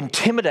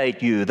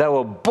intimidate you. They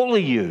will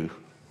bully you.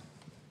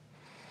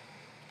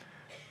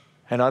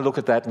 And I look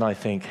at that and I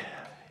think,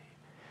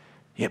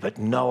 yeah, but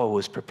Noah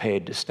was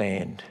prepared to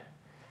stand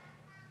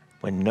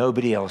when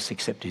nobody else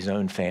except his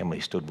own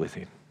family stood with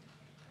him.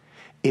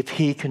 If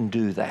he can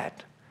do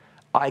that,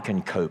 I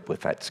can cope with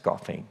that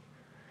scoffing.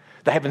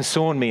 They haven't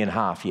sawn me in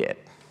half yet.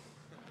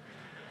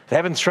 They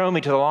haven't thrown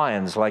me to the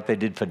lions like they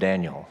did for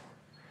Daniel,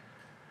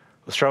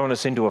 or thrown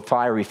us into a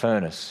fiery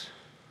furnace.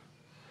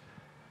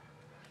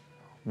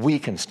 We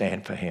can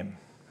stand for him.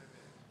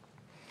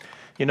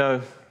 You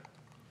know,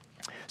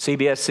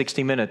 CBS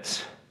 60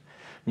 Minutes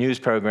news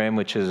program,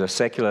 which is a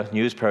secular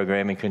news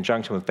program in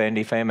conjunction with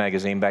Vanity Fair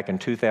magazine back in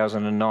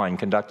 2009,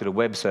 conducted a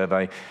web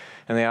survey,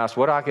 and they asked,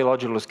 what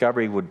archaeological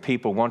discovery would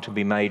people want to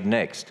be made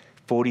next?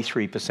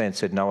 43%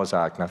 said Noah's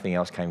Ark. Nothing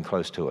else came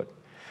close to it.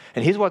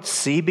 And here's what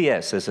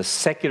CBS, as a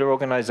secular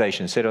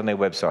organization, said on their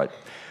website.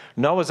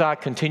 Noah's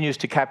Ark continues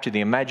to capture the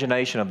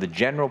imagination of the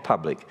general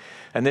public,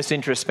 and this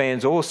interest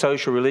spans all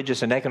social,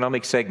 religious, and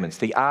economic segments.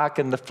 The Ark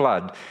and the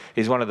Flood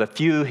is one of the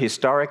few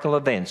historical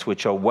events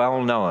which are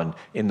well known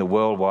in the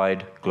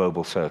worldwide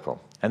global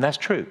circle. And that's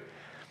true.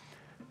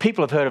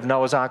 People have heard of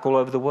Noah's Ark all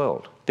over the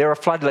world. There are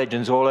flood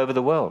legends all over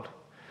the world.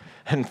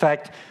 In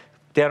fact,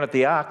 down at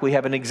the Ark, we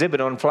have an exhibit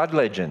on flood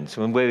legends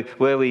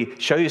where we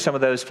show you some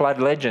of those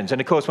flood legends. And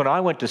of course, when I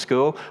went to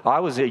school, I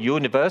was at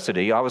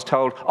university, I was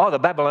told, oh, the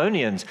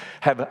Babylonians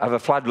have a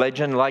flood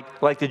legend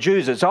like the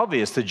Jews. It's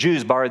obvious the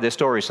Jews borrowed their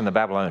stories from the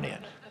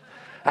Babylonians.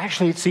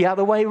 Actually, it's the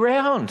other way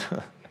round.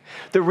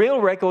 The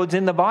real record's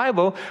in the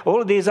Bible.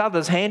 All of these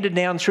others handed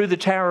down through the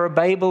Tower of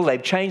Babel,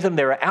 they've changed them.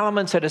 There are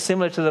elements that are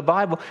similar to the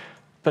Bible.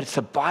 But it's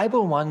the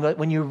Bible one that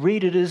when you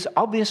read it is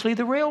obviously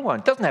the real one.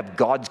 It doesn't have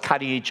gods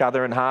cutting each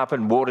other in half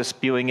and water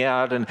spewing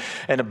out and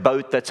a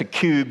boat that's a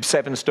cube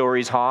 7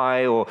 stories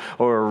high or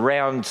a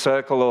round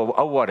circle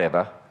or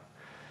whatever.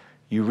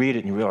 You read it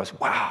and you realize,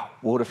 wow,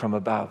 water from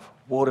above,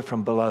 water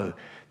from below.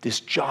 This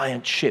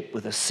giant ship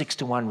with a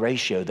 6-to-1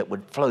 ratio that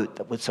would float,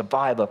 that would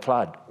survive a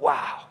flood.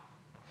 Wow.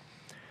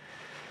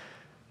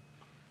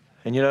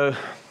 And you know,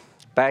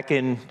 back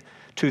in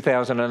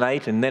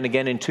 2008 and then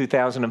again in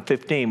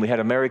 2015, we had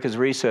America's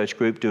Research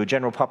Group do a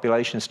general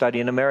population study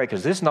in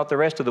Americas. This is not the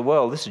rest of the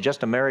world. This is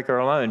just America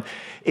alone.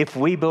 If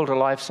we build a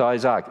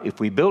life-size ark, if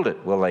we build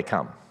it, will they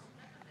come?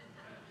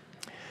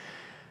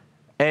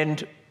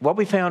 And what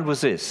we found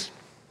was this.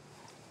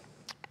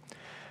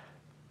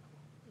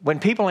 When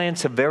people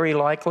answer very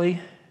likely,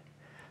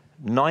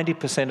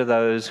 90% of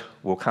those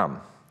will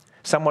come.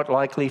 Somewhat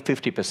likely,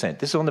 50%.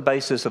 This is on the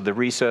basis of the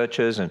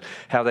researchers and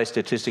how they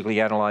statistically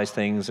analyze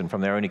things and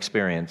from their own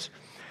experience.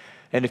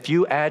 And if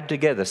you add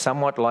together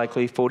somewhat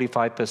likely,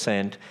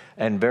 45%,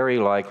 and very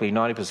likely,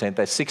 90%,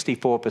 that's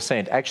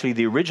 64%. Actually,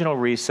 the original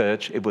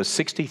research, it was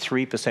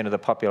 63% of the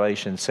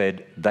population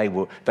said they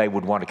would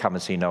want to come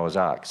and see Noah's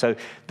Ark. So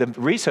the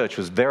research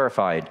was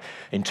verified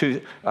in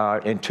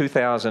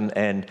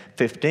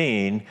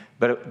 2015,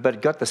 but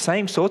it got the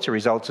same sorts of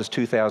results as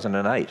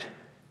 2008.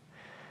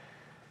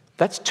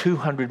 That's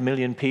 200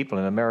 million people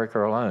in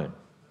America alone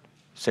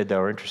said they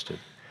were interested.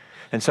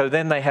 And so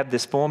then they have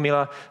this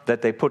formula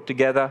that they put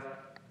together,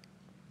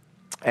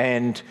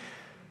 and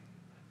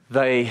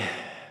they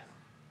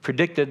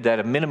predicted that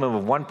a minimum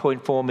of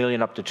 1.4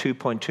 million up to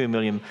 2.2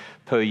 million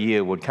per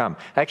year would come.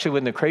 Actually,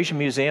 when the Creation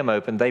Museum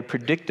opened, they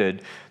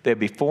predicted there'd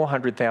be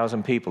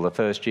 400,000 people the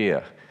first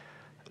year.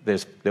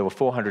 There were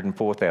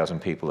 404,000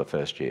 people the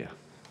first year.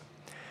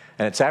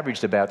 And it's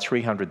averaged about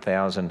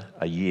 300,000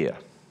 a year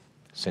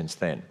since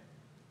then.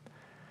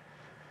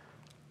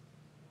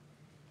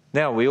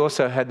 Now, we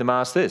also had them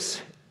ask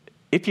this.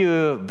 If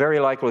you're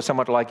very likely or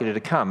somewhat likely to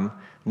come,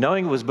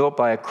 knowing it was built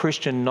by a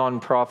Christian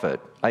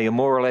non-profit, are you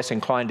more or less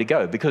inclined to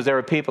go? Because there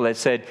are people that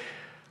said,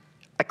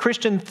 a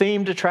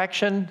Christian-themed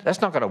attraction,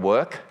 that's not going to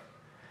work.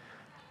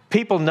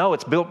 People know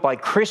it's built by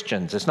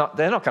Christians.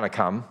 They're not going to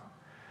come.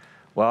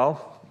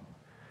 Well,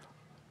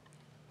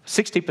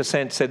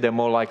 60% said they're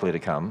more likely to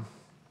come.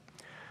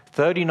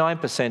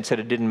 39% said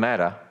it didn't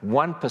matter.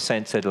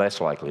 1% said less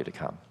likely to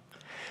come.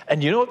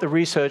 And you know what the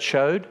research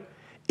showed?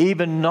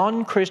 Even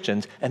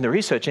non-Christians, and the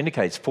research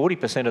indicates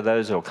 40% of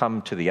those that will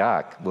come to the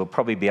Ark will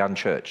probably be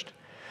unchurched.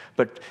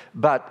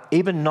 But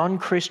even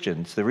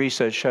non-Christians, the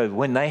research showed,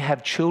 when they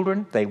have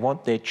children, they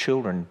want their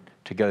children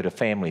to go to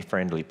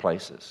family-friendly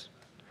places.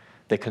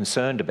 They're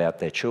concerned about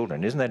their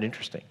children. Isn't that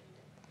interesting?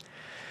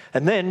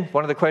 And then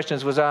one of the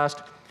questions was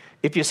asked,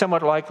 if you're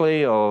somewhat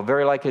likely or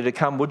very likely to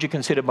come, would you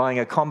consider buying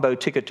a combo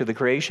ticket to the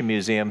Creation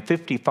Museum?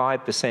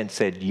 55%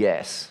 said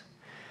yes.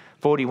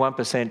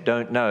 41%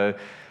 don't know.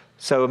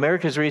 So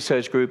America's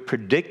Research Group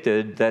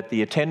predicted that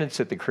the attendance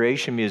at the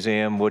Creation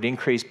Museum would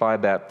increase by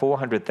about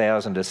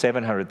 400,000 to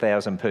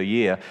 700,000 per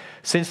year.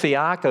 Since the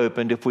Ark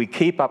opened, if we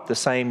keep up the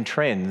same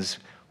trends,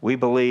 we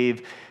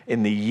believe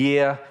in the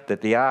year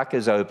that the Ark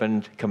is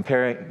opened,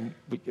 comparing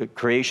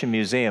Creation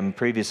Museum,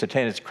 previous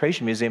attendance,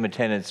 Creation Museum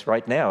attendance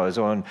right now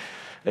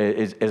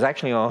is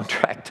actually on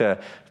track to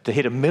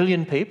hit 1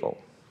 million people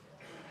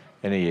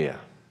in a year.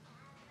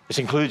 This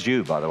includes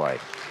you, by the way.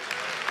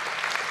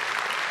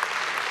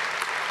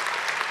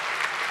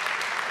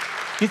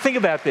 You think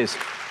about this,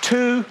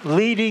 2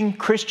 leading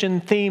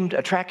Christian-themed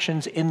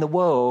attractions in the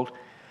world,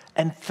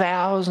 and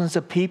thousands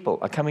of people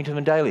are coming to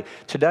them daily.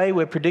 Today,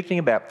 we're predicting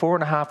about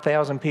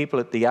 4,500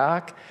 people at the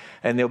Ark,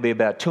 and there'll be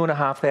about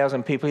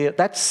 2,500 people here.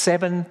 That's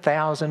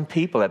 7,000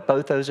 people at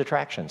both those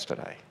attractions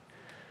today.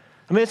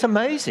 I mean, it's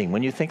amazing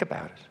when you think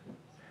about it.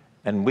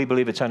 And we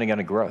believe it's only going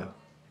to grow.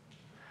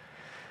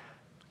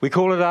 We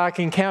call it Ark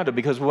Encounter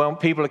because we want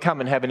people to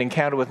come and have an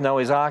encounter with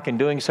Noah's Ark, and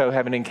doing so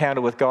have an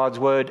encounter with God's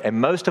Word, and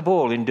most of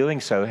all, in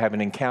doing so, have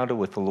an encounter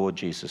with the Lord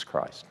Jesus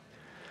Christ.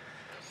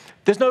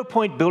 There's no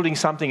point building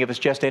something if it's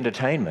just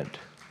entertainment.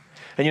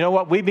 And you know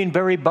what? We've been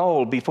very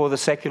bold before the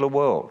secular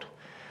world.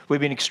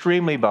 We've been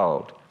extremely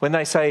bold. When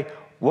they say,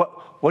 what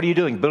are you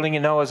doing? Building a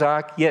Noah's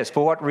Ark? Yes.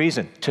 For what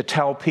reason? To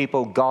tell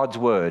people God's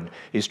Word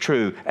is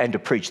true and to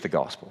preach the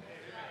gospel.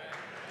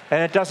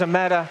 And it doesn't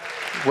matter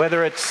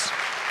whether it's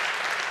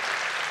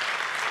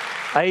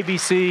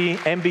ABC,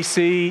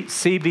 NBC,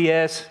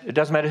 CBS, it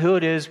doesn't matter who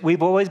it is,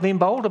 we've always been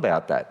bold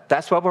about that.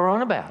 That's what we're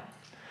on about.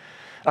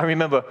 I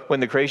remember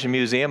when the Creation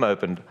Museum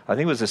opened, I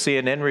think it was a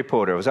CNN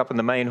reporter, was up in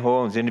the main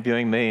hall and was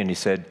interviewing me, and he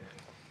said,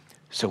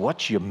 so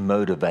what's your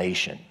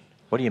motivation?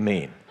 What do you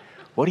mean?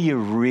 What are you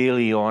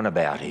really on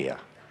about here?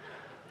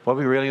 What are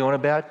we really on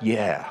about?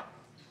 Yeah.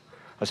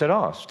 I said,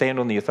 stand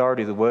on the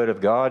authority of the Word of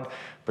God,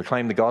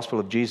 proclaim the gospel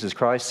of Jesus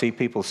Christ, see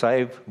people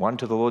saved, one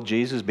to the Lord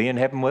Jesus, be in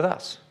heaven with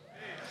us.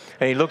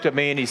 And he looked at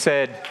me and he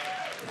said,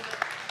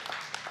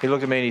 He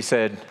looked at me and he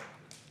said,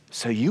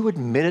 "So you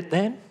admit it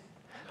then?"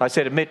 I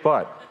said, "Admit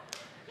what?"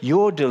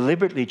 "You're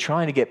deliberately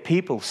trying to get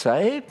people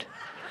saved?"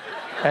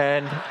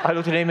 And I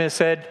looked at him and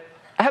said,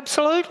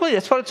 "Absolutely,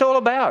 that's what it's all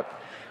about."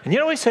 And you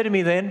know what he said to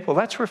me then? "Well,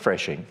 that's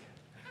refreshing."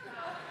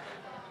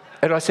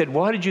 And I said,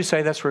 "Why did you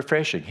say that's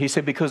refreshing?" He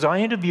said, "Because I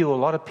interview a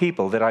lot of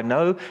people that I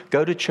know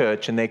go to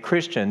church and they're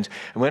Christians.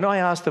 And when I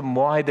ask them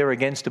why they're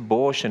against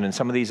abortion and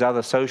some of these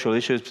other social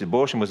issues,"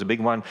 abortion was a big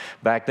one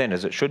back then,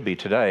 as it should be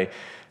today.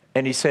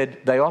 And he said,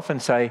 they often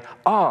say,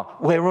 "Oh,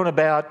 we're on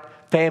about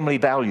family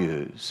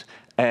values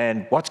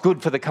and what's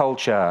good for the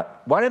culture."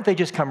 Why don't they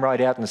just come right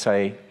out and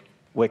say,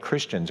 "We're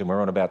Christians and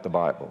we're on about the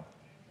Bible"?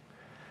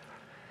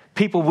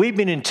 People, we've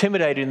been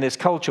intimidated in this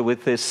culture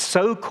with this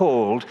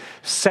so-called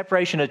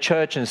separation of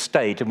church and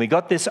state, and we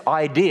got this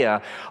idea,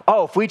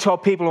 if we tell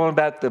people on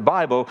about the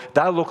Bible,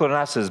 they'll look on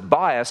us as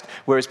biased,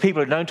 whereas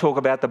people who don't talk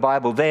about the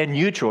Bible, they're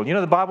neutral. You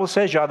know, the Bible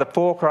says you're either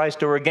for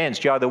Christ or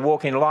against. You either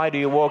walk in light or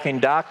you walk in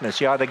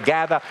darkness. You either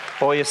gather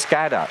or you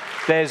scatter.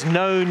 There's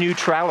no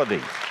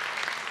neutrality.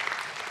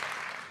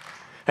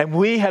 And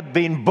we have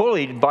been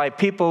bullied by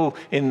people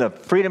in the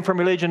Freedom from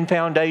Religion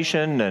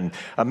Foundation and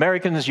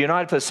Americans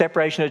United for the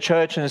Separation of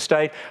Church and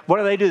State. What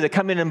do? They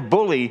come in and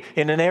bully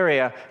in an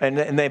area, and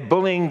they're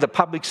bullying the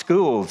public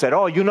schools that,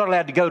 you're not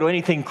allowed to go to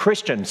anything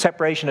Christian,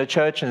 separation of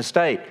church and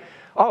state.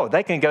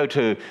 They can go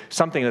to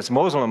something that's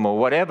Muslim or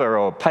whatever,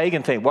 or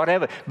pagan thing,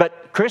 whatever.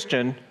 But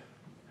Christian,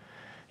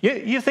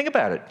 you think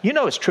about it. You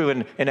know it's true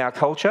in our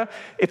culture.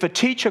 If a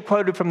teacher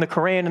quoted from the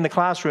Quran in the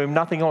classroom,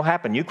 nothing will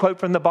happen. You quote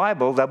from the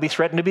Bible, they'll be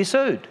threatened to be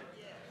sued.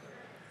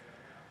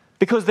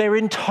 Because they're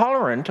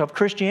intolerant of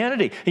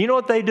Christianity. And you know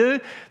what they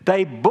do?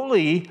 They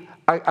bully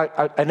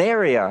an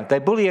area, they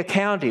bully a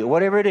county, or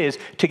whatever it is,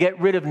 to get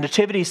rid of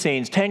nativity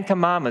scenes, 10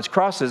 commandments,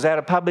 crosses out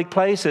of public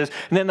places.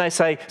 And then they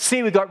say,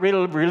 "See, we got rid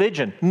of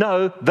religion."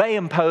 No, they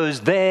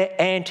impose their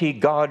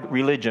anti-God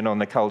religion on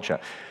the culture.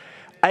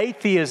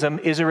 Atheism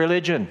is a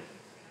religion.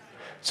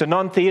 It's a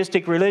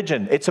non-theistic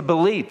religion. It's a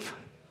belief.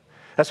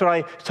 That's what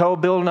I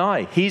told Bill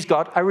Nye. He's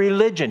got a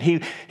religion.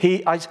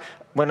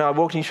 When I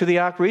walked in through the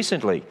Ark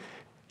recently,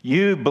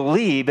 you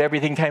believe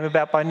everything came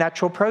about by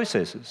natural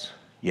processes.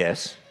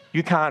 Yes.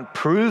 You can't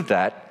prove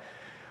that.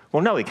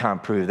 Well, no, he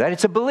can't prove that.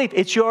 It's a belief.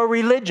 It's your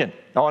religion.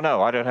 "Oh,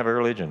 no, I don't have a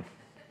religion."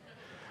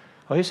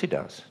 Oh, yes, he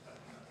does.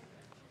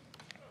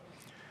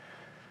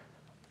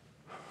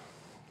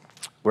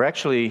 We've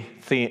actually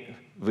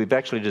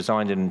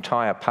designed an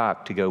entire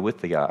park to go with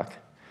the Ark,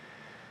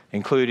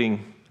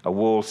 including a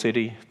walled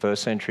city,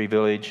 first century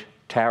village,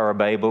 Tower of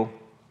Babel,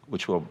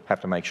 which we'll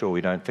have to make sure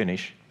we don't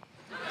finish.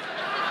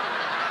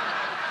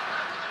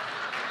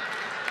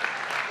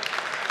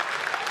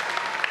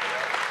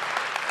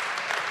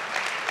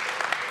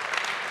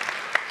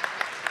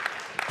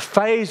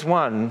 Phase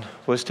 1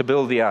 was to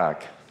build the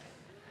Ark,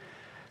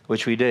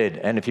 which we did.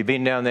 And if you've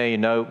been down there, you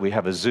know we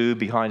have a zoo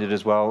behind it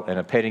as well, and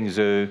a petting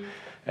zoo.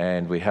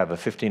 And we have a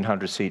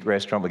 1,500-seat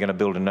restaurant. We're going to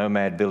build a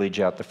nomad village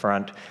out the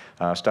front,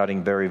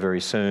 starting very,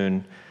 very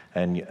soon.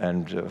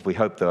 And we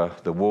hope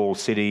the walled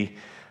city,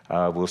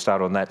 we'll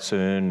start on that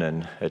soon,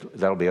 and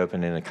that'll be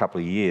open in a couple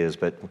of years.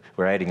 But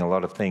we're adding a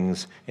lot of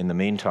things in the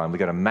meantime. We've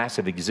got a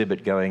massive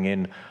exhibit going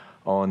in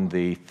on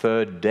the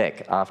third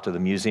deck after the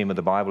Museum of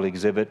the Bible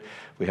exhibit.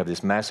 We have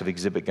this massive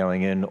exhibit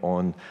going in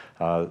on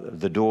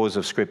the doors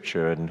of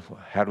Scripture and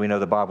how do we know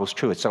the Bible's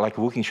true. It's like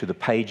walking through the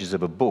pages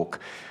of a book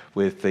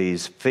with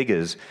these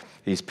figures,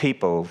 these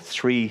people,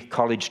 3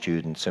 college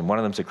students, and one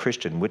of them's a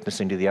Christian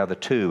witnessing to the other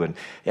 2. And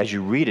as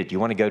you read it, you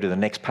want to go to the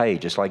next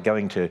page. It's like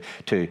going to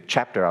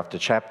chapter after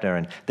chapter,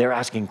 and they're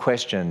asking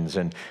questions,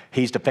 and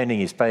he's defending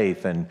his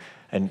faith, and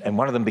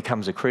one of them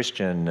becomes a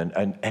Christian,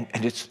 and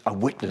it's a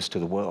witness to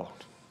the world.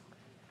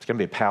 It's going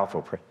to be a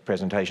powerful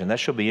presentation. That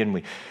should be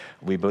in,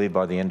 we believe,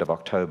 by the end of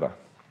October.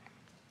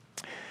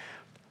 It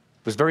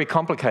was very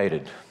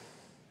complicated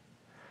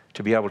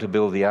to be able to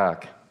build the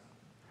Ark.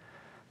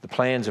 The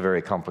plans are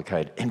very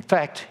complicated. In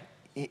fact,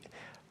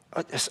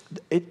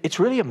 it's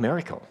really a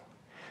miracle.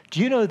 Do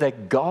you know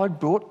that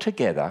God brought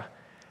together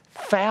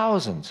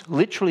thousands,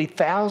 literally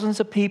thousands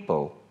of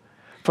people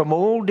from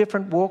all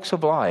different walks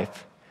of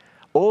life,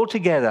 all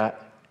together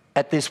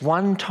at this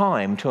one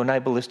time to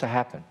enable this to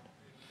happen?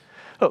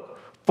 Look,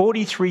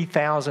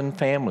 43,000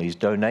 families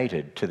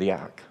donated to the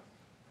Ark.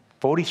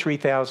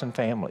 43,000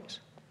 families.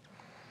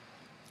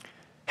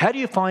 How do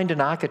you find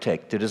an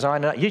architect to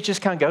design an ark? You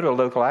just can't go to a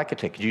local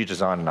architect. Could you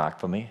design an ark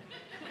for me?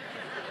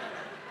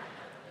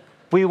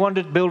 We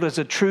wanted to build as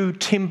a true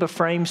timber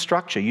frame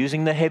structure,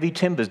 using the heavy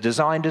timbers,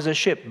 designed as a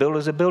ship, built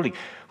as a building.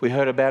 We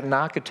heard about an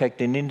architect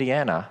in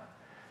Indiana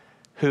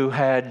who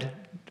had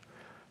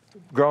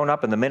grown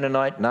up in the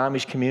Mennonite and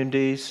Amish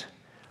communities,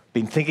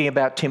 been thinking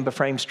about timber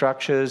frame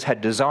structures,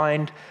 had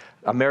designed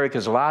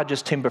America's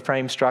largest timber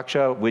frame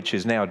structure, which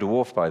is now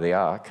dwarfed by the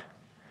Ark.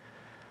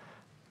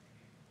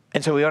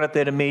 And so we went up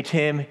there to meet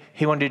him.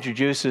 He wanted to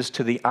introduce us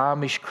to the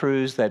Amish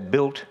crews that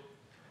built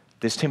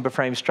this timber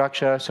frame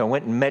structure. So I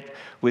went and met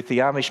with the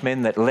Amish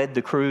men that led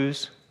the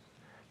crews,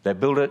 that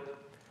built it.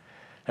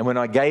 And when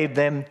I gave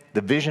them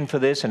the vision for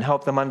this and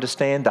helped them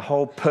understand the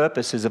whole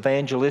purpose is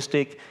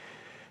evangelistic,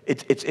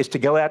 it's to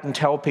go out and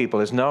tell people,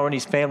 as Noah and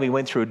his family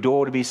went through a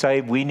door to be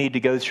saved, we need to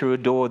go through a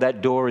door.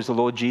 That door is the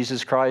Lord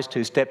Jesus Christ,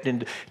 who stepped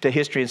into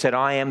history and said,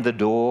 I am the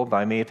door.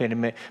 By me, if any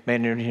man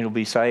enter in, he'll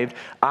be saved.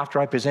 After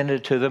I presented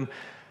it to them,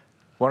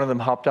 one of them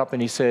hopped up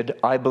and he said,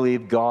 I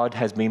believe God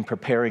has been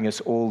preparing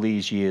us all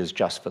these years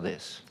just for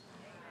this.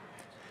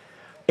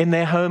 In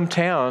their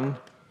hometown,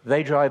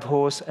 they drive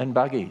horse and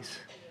buggies.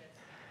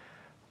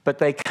 But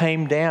they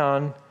came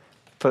down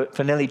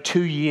for nearly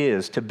 2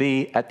 years to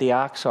be at the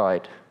Ark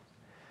site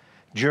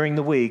during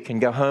the week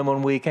and go home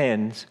on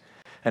weekends,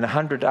 and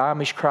 100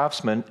 Amish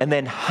craftsmen, and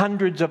then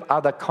hundreds of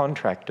other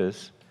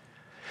contractors,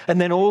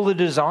 and then all the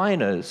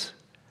designers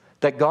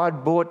that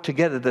God brought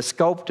together, the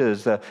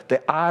sculptors,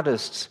 the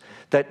artists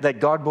that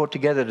God brought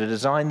together to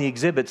design the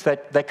exhibits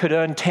that could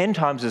earn 10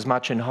 times as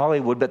much in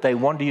Hollywood, but they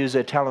wanted to use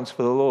their talents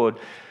for the Lord,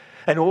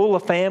 and all the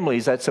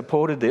families that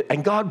supported it.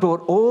 And God brought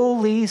all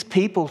these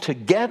people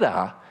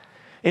together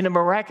in a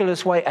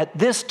miraculous way at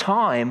this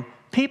time.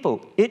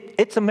 People,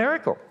 it's a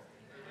miracle.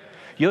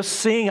 You're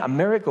seeing a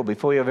miracle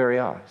before your very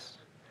eyes.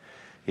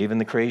 Even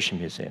the Creation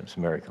Museum's a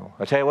miracle.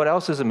 I'll tell you what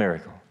else is a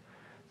miracle.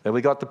 That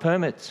we got the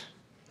permits.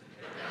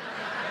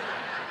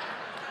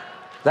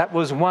 That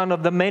was one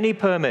of the many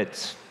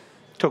permits.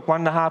 Took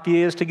 1.5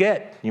 years to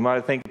get. You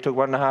might think it took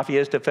 1.5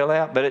 years to fill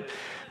out, but it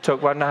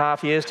took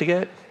 1.5 years to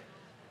get.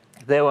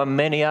 There were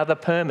many other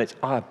permits.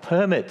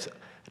 Permits.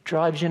 It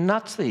drives you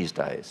nuts these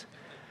days.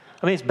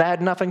 I mean, it's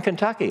bad enough in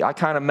Kentucky. I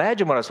can't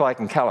imagine what it's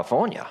like in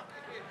California.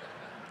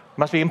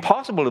 Must be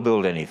impossible to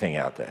build anything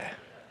out there.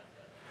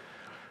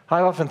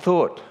 I often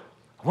thought,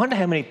 I wonder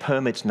how many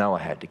permits Noah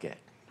had to get.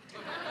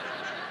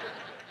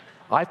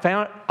 I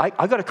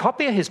got a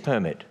copy of his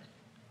permit.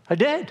 I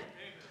did.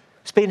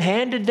 It's been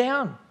handed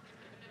down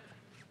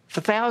for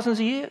thousands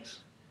of years.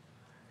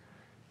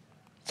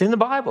 It's in the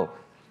Bible.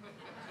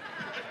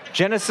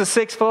 Genesis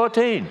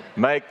 6:14.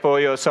 Make for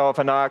yourself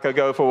an ark or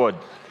go forward.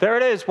 There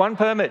it is, one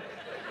permit.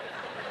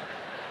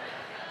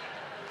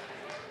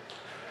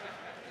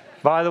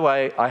 By the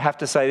way, I have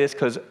to say this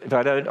because if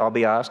I don't, I'll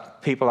be asked.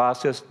 People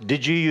ask us,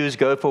 did you use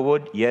gopher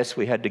wood? Yes,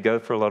 we had to go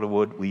for a lot of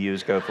wood. We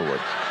used gopher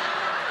wood.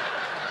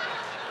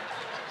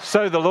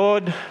 So the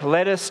Lord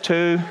led us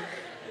to,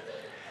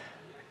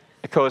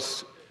 of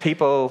course,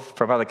 people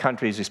from other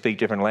countries who speak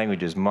different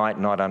languages might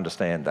not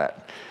understand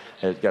that.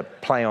 It's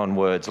got play on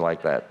words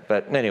like that.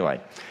 But anyway,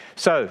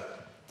 so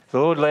the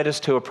Lord led us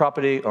to a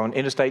property on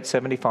Interstate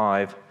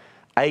 75,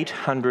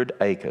 800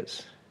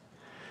 acres.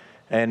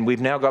 And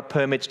we've now got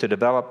permits to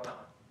develop.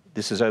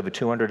 This is over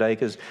 200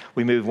 acres.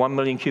 We moved 1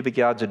 million cubic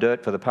yards of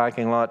dirt for the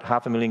parking lot,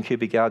 500,000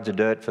 cubic yards of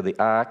dirt for the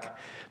Ark,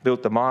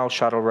 built the mile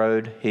shuttle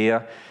road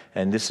here,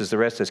 and this is the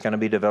rest that's going to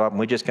be developed. And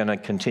we're just going to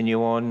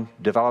continue on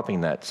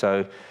developing that.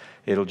 So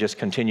it'll just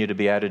continue to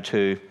be added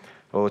to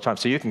all the time.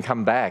 So you can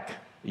come back.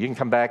 You can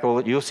come back.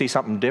 You'll see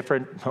something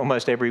different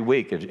almost every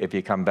week if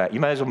you come back. You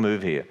may as well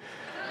move here,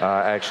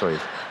 actually.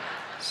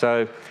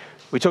 So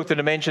we took the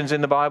dimensions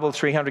in the Bible,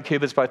 300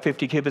 cubits by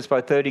 50 cubits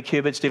by 30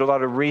 cubits, did a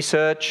lot of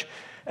research,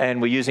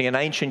 and we're using an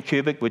ancient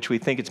cubit, which we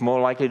think it's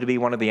more likely to be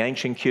one of the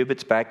ancient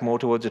cubits back more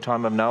towards the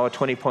time of Noah,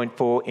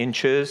 20.4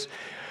 inches.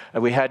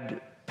 We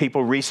had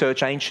people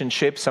research ancient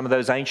ships, some of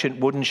those ancient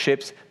wooden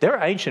ships. There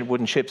are ancient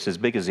wooden ships as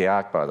big as the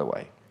Ark, by the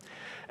way.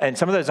 And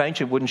some of those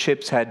ancient wooden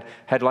ships had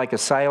like a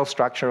sail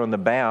structure on the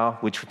bow,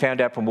 which we found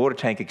out from water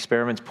tank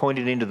experiments,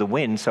 pointed into the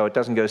wind so it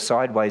doesn't go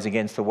sideways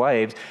against the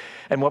waves.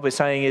 And what we're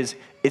saying is,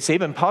 it's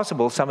even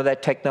possible some of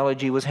that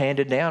technology was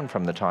handed down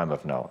from the time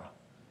of Noah.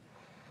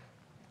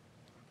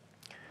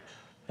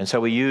 And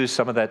so we used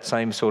some of that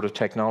same sort of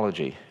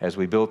technology as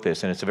we built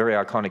this, and it's a very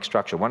iconic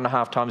structure.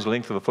 1.5 times the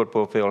length of a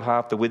football field,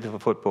 half the width of a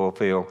football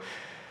field,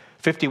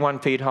 51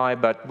 feet high,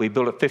 but we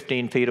built it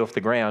 15 feet off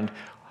the ground.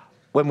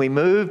 When we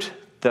moved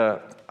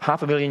the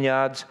 500,000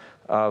 yards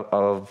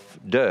of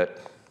dirt,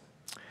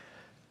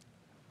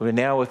 we're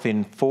now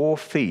within 4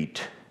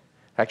 feet.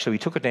 Actually, we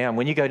took it down.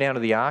 When you go down to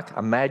the Ark,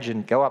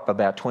 imagine, go up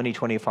about 20,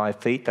 25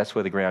 feet. That's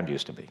where the ground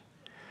used to be.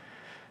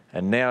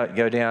 And now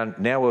go down,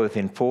 now we're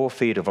within 4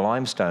 feet of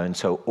limestone.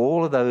 So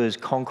all of those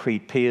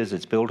concrete piers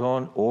it's built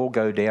on all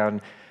go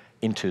down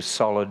into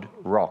solid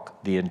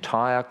rock. The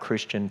entire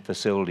Christian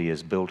facility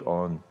is built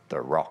on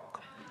the rock.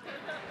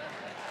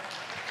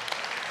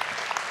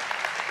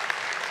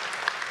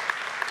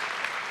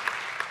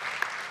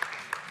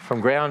 From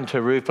ground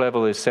to roof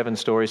level is 7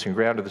 stories. From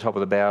ground to the top of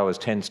the bow is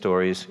 10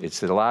 stories. It's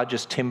the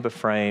largest timber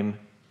frame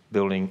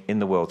building in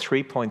the world,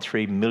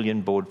 3.3 million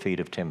board feet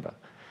of timber.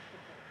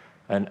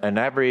 An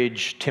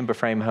average timber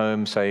frame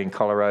home, say in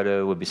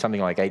Colorado, would be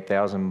something like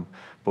 8,000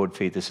 board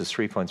feet. This is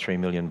 3.3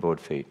 million board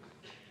feet.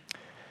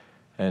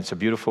 And it's a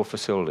beautiful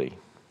facility.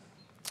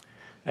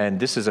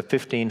 And this is a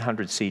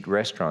 1,500-seat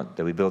restaurant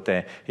that we built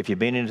there. If you've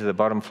been into the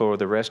bottom floor of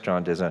the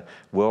restaurant, there's a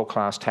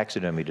world-class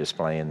taxidermy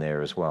display in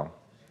there as well.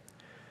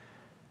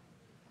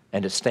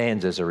 And it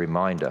stands as a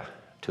reminder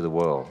to the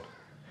world.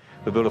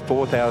 We built a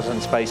 4,000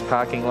 space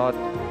parking lot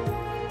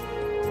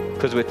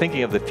because we're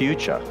thinking of the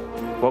future.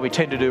 What we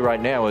tend to do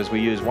right now is we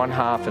use one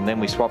half and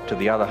then we swap to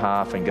the other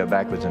half and go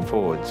backwards and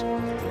forwards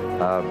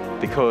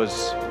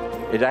because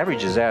it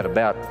averages out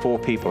about 4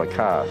 people a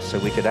car. So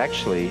we could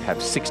actually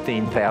have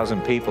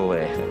 16,000 people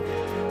there.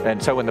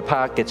 And so when the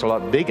park gets a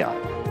lot bigger,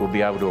 we'll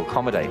be able to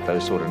accommodate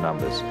those sort of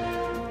numbers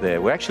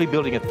there. We're actually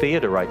building a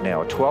theatre right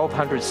now, a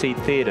 1,200-seat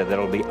theatre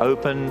that'll be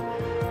open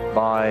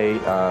by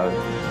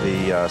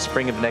the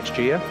spring of next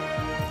year.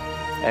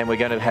 And we're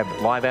going to have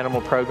live animal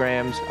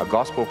programs, a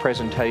gospel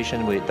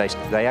presentation.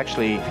 They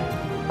actually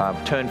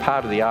turned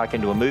part of the Ark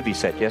into a movie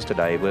set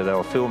yesterday where they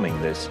were filming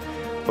this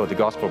for the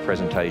gospel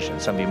presentation.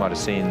 Some of you might have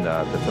seen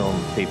the film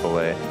people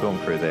there, film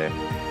crew there.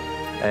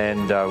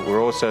 And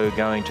we're also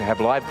going to have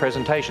live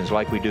presentations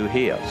like we do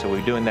here. So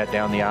we're doing that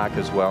down the Ark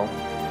as well.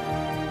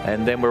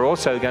 And then we're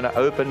also going to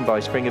open by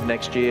spring of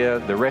next year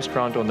the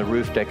restaurant on the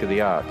roof deck of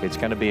the Ark. It's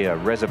going to be a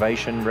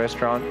reservation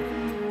restaurant,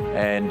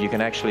 and you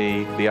can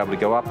actually be able to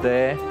go up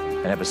there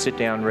and have a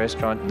sit-down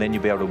restaurant, and then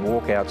you'll be able to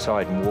walk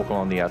outside and walk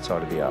along the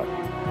outside of the Ark.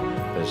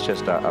 It's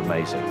just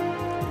amazing.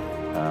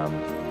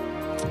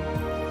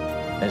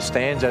 And it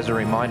stands as a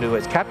reminder.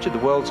 It's captured the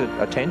world's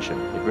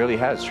attention. It really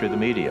has through the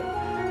media.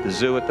 The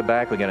zoo at the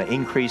back, we're going to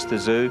increase the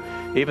zoo.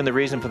 Even the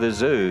reason for the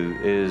zoo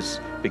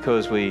is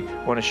because we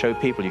want to show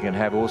people you can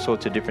have all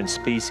sorts of different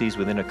species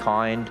within a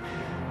kind.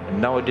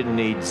 And Noah didn't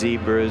need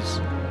zebras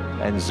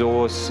and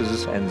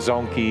zorses and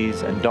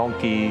zonkies and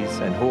donkeys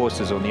and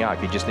horses on the Ark.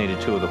 He just needed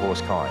 2 of the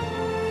horse kind.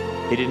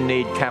 He didn't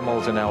need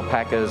camels and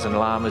alpacas and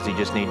llamas. He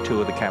just needed 2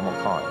 of the camel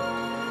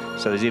kind.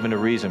 So there's even a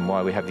reason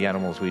why we have the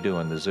animals we do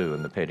in the zoo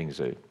and the petting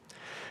zoo.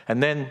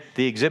 And then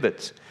the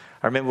exhibits.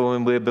 I remember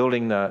when we were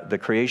building the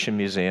Creation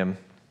Museum,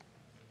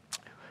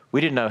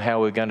 we didn't know how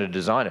we were going to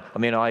design it. I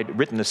mean, I'd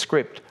written the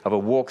script of a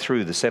walk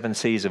through the 7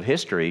 seas of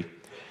history,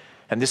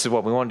 and this is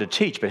what we wanted to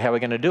teach, but how are we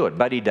going to do it?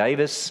 Buddy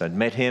Davis, I'd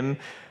met him,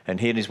 and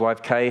he and his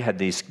wife Kay had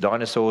these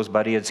dinosaurs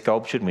Buddy had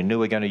sculptured, and we knew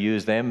we were going to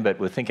use them, but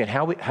we're thinking,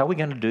 how are we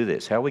going to do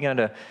this? How are we going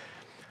to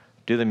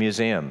do the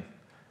museum?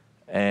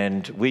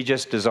 And we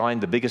just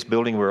designed the biggest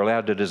building we're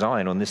allowed to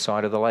design on this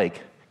side of the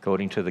lake,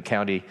 according to the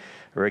county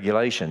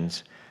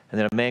regulations. And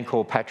then a man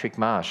called Patrick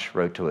Marsh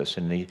wrote to us,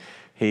 and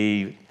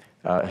he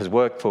has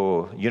worked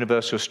for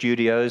Universal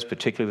Studios,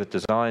 particularly with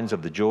designs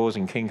of the Jaws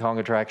and King Kong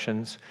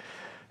attractions.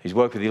 He's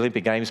worked with the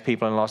Olympic Games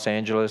people in Los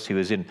Angeles. He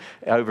was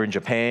over in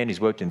Japan. He's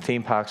worked in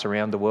theme parks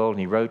around the world. And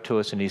he wrote to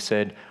us and he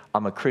said,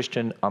 I'm a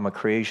Christian. I'm a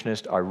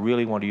creationist. I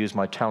really want to use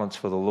my talents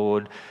for the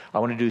Lord. I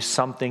want to do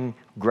something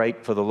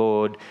great for the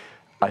Lord.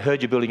 I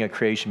heard you're building a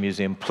creation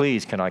museum.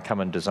 Please, can I come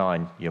and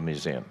design your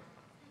museum?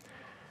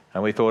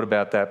 And we thought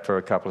about that for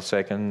a couple of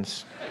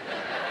seconds.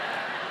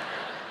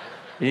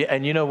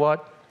 And you know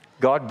what?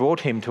 God brought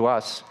him to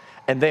us.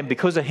 And then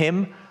because of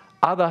him,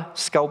 other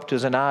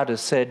sculptors and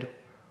artists said,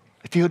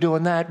 if you're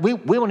doing that, we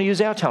want to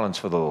use our talents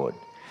for the Lord.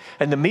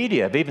 And the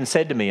media have even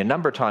said to me a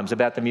number of times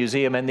about the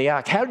museum and the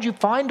Ark, how did you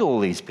find all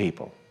these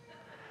people?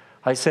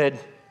 I said,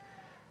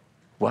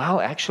 well,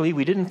 actually,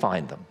 we didn't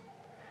find them.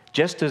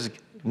 Just as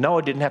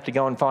Noah didn't have to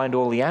go and find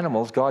all the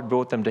animals, God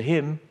brought them to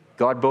him.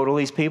 God brought all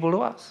these people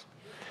to us.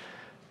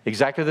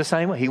 Exactly the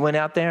same way. He went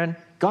out there and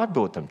God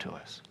brought them to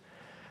us.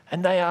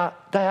 And they are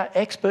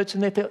experts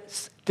in their field.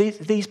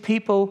 These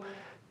people,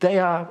 they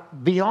are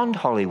beyond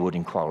Hollywood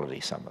in quality,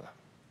 some of them.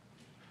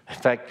 In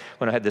fact,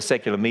 when I had the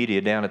secular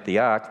media down at the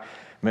Ark,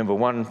 remember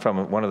one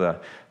from one of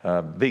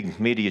the big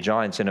media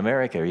giants in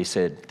America, he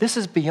said, this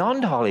is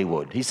beyond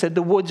Hollywood. He said,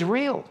 the wood's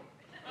real.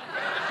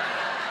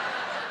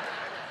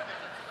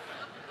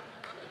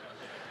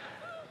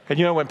 And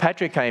you know, when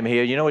Patrick came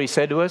here, you know what he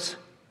said to us?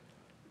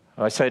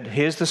 I said,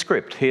 here's the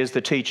script, here's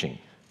the teaching.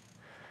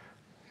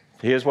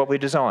 Here's what we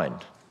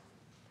designed.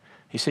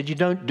 He said, you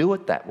don't do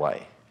it that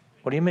way.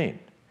 What do you mean?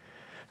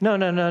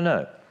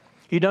 No.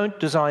 You don't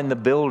design the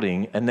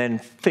building and then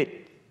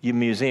fit your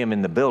museum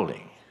in the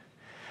building.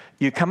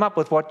 You come up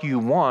with what you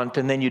want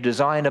and then you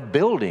design a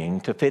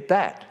building to fit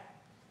that.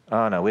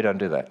 Oh, no, we don't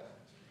do that.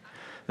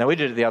 No, we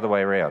did it the other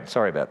way around.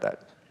 Sorry about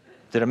that.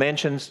 The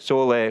dimensions, it's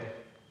all there.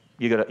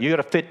 You got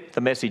to fit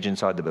the message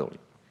inside the building.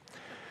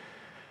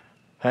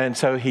 And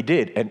so he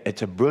did, and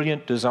it's a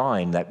brilliant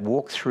design, that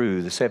walk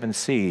through the 7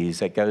 seas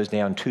that goes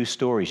down 2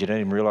 stories. You don't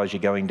even realize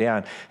you're going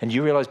down. And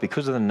you realize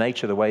because of the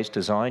nature of the way it's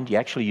designed, you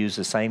actually use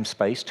the same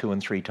space 2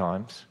 and 3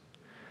 times.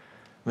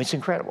 I mean, it's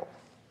incredible.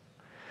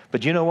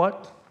 But you know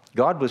what?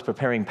 God was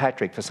preparing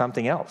Patrick for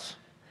something else.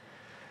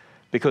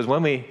 Because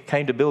when we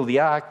came to build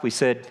the Ark, we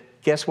said,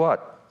 guess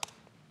what?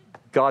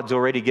 God's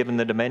already given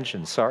the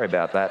dimensions. Sorry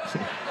about that.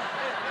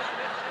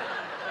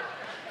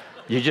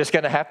 You're just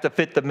going to have to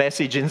fit the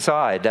message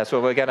inside. That's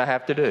what we're going to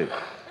have to do.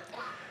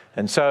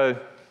 And so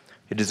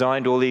he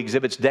designed all the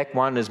exhibits. Deck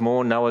 1 is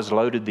more Noah's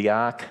loaded the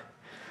Ark.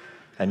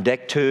 And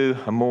Deck 2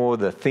 are more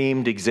the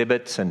themed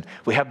exhibits. And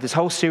we have this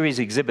whole series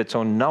of exhibits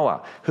on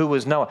Noah. Who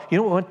was Noah? You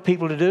know what we want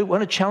people to do? We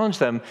want to challenge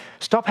them.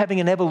 Stop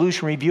having an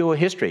evolutionary view of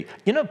history.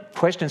 You know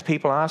questions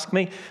people ask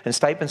me and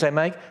statements they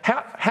make?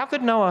 How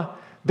could Noah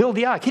build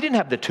the Ark? He didn't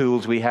have the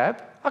tools we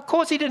have. Of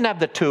course he didn't have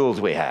the tools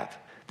we have.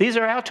 These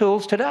are our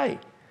tools today.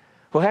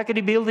 Well, how could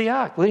he build the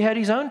Ark? Well, he had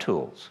his own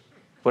tools.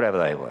 whatever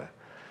they were.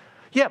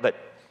 Yeah, but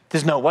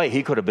there's no way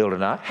he could have built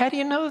an ark. How do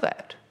you know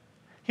that?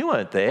 You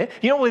weren't there.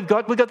 You know what we've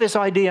got? We've got this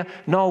idea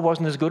Noah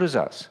wasn't as good as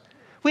us.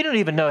 We don't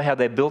even know how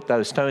they built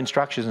those stone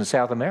structures in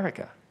South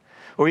America,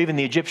 or even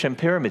the Egyptian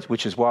pyramids,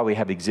 which is why we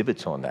have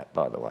exhibits on that,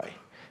 by the way,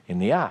 in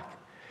the ark.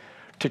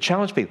 To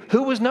challenge people.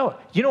 Who was Noah?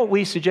 You know what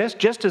we suggest?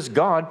 Just as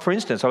God, for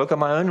instance, I look at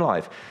my own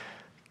life.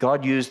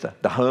 God used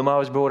the home I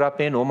was brought up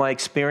in, all my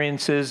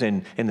experiences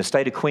in the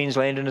state of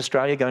Queensland in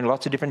Australia, going to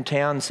lots of different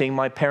towns, seeing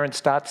my parents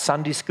start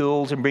Sunday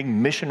schools and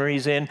bring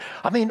missionaries in.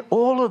 I mean,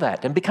 all of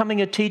that, and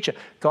becoming a teacher.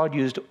 God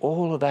used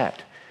all of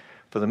that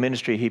for the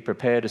ministry he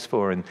prepared us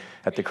for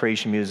at the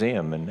Creation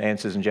Museum and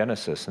Answers in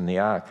Genesis and the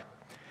Ark.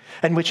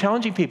 And we're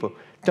challenging people.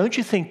 Don't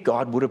you think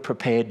God would have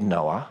prepared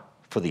Noah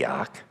for the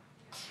Ark?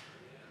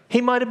 He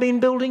might have been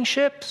building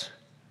ships.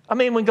 I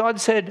mean, when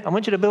God said, I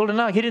want you to build an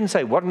ark, he didn't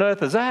say, what on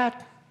earth is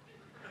that?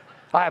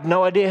 I have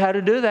no idea how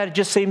to do that. It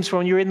just seems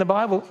when you're in the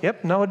Bible,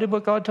 yep, Noah did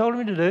what God told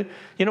him to do.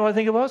 You know what I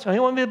think it was?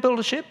 You want me to build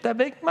a ship that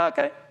big?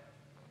 Okay,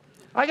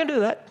 I can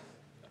do that.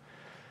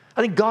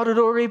 I think God had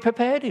already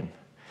prepared him.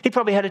 He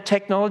probably had a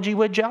technology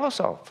we're jealous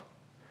of.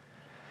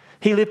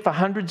 He lived for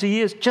hundreds of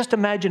years. Just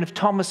imagine if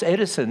Thomas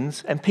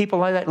Edison's and people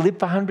like that lived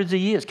for hundreds of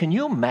years. Can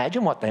you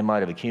imagine what they might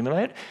have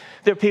accumulated?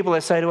 There are people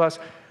that say to us,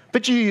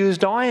 but you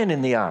used iron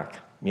in the ark.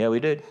 Yeah, we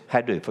did.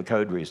 Had to, for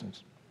code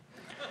reasons.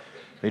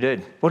 We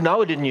did. Well,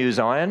 Noah didn't use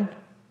iron.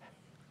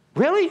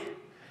 Really?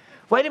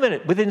 Wait a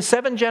minute. Within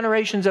 7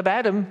 generations of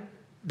Adam,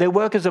 they're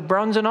workers of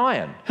bronze and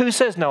iron. Who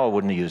says Noah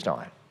wouldn't have used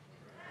iron?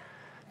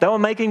 They were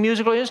making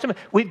musical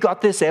instruments. We've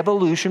got this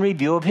evolutionary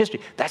view of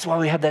history. That's why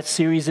we have that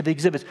series of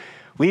exhibits.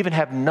 We even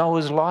have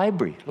Noah's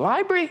library.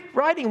 Library?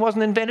 Writing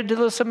wasn't invented to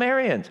the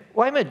Sumerians.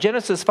 Wait a minute.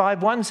 Genesis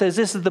 5:1 says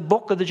this is the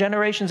book of the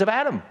generations of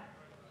Adam.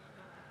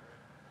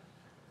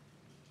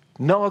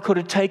 Noah could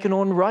have taken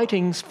on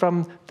writings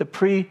from the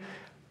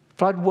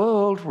pre-flood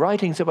world,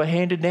 writings that were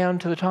handed down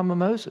to the time of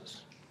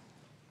Moses.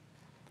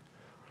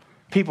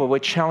 People were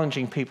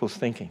challenging people's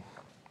thinking.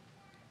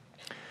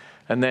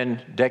 And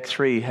then Deck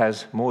 3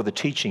 has more of the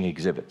teaching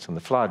exhibits on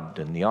the flood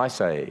and the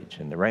Ice Age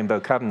and the Rainbow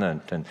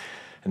Covenant and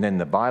then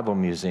the Bible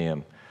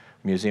Museum,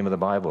 Museum of the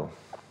Bible.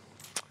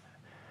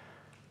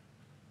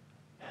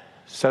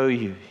 So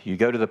you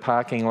go to the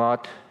parking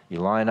lot, you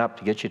line up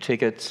to get your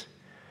tickets.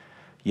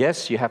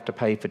 Yes, you have to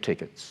pay for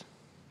tickets.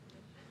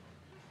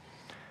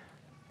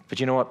 But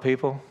you know what,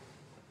 people?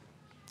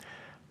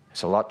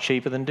 It's a lot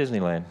cheaper than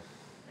Disneyland.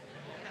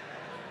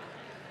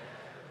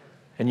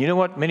 And you know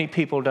what many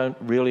people don't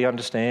really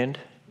understand?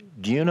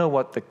 Do you know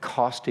what the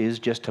cost is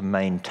just to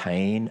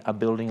maintain a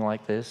building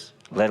like this,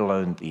 let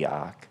alone the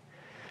ark?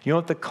 You know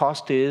what the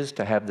cost is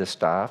to have the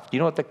staff? Do you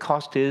know what the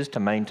cost is to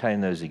maintain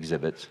those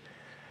exhibits?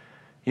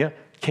 You know,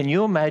 can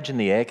you imagine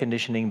the air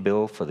conditioning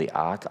bill for the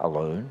ark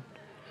alone?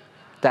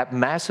 That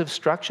massive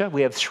structure,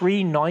 we have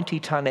 3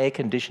 90-ton air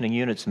conditioning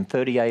units and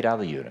 38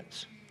 other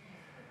units.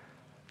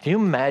 Can you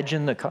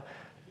imagine the cost?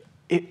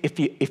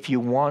 If you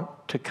want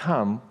to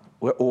come,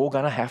 we're all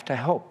going to have to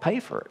help pay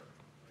for it.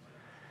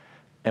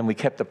 And we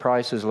kept the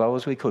price as low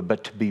as we could,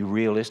 but to be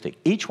realistic,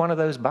 each one of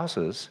those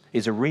buses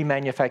is a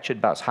remanufactured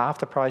bus, half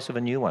the price of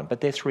a new one,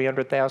 but they're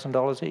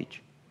 $300,000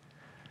 each.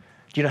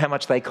 Do you know how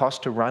much they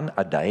cost to run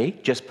a day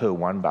just per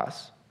one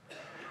bus?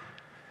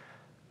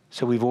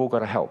 So we've all got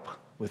to help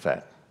with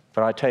that.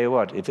 But I tell you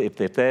what,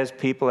 if there's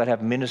people that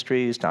have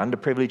ministries to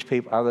underprivileged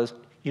people, others,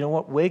 you know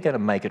what? We're going to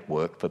make it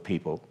work for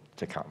people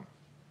to come.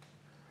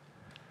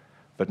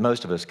 But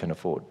most of us can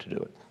afford to do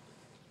it.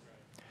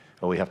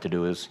 All we have to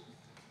do is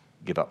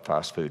give up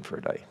fast food for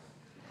a day.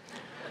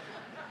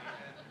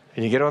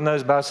 And you get on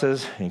those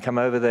buses, and you come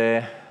over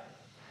there,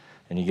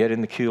 and you get in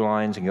the queue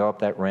lines and go up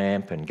that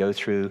ramp and go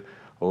through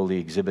all the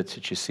exhibits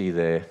that you see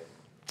there.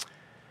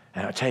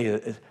 And I tell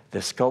you,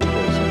 the sculptors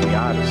and the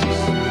artists,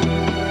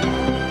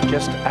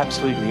 just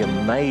absolutely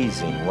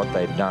amazing what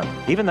they've done.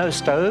 Even those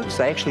stoves,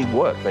 they actually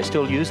work. They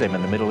still use them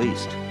in the Middle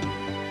East.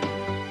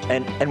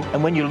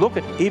 And when you look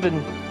at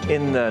even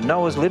in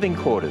Noah's living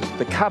quarters,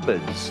 the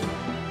cupboards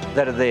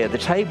that are there, the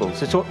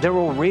tables, they're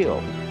all real.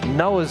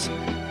 Noah's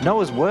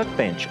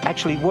workbench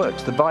actually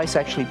works. The vise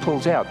actually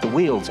pulls out. The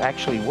wheels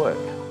actually work.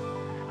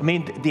 I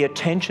mean, the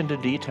attention to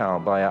detail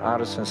by our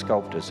artists and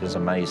sculptors is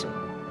amazing.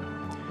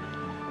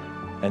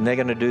 And they're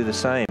going to do the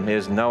same.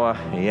 Here's Noah.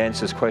 He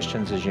answers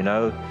questions, as you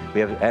know.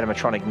 We have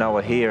animatronic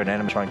Noah here and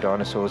animatronic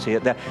dinosaurs here.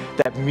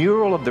 That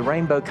mural of the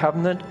Rainbow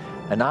Covenant,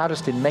 an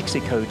artist in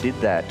Mexico did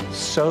that.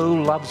 So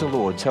loves the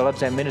Lord, so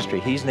loves our ministry.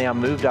 He's now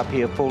moved up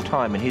here full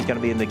time, and he's going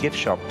to be in the gift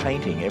shop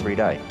painting every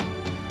day.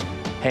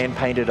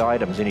 Hand-painted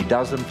items, and he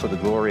does them for the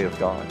glory of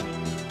God.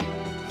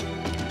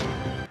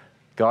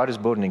 God has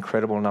brought an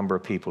incredible number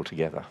of people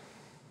together.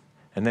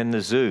 And then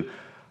the zoo.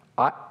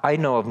 I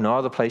know of no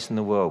other place in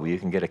the world where you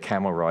can get a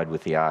camel ride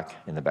with the ark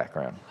in the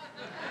background.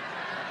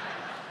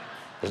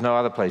 There's no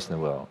other place in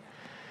the world.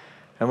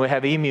 And we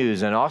have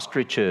emus and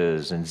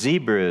ostriches and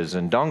zebras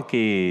and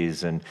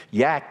donkeys and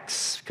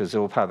yaks, because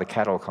they're all part of the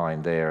cattle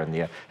kind there, and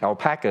the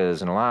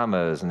alpacas and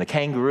llamas and the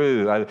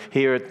kangaroo.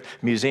 Here at the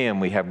museum,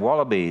 we have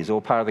wallabies,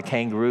 all part of the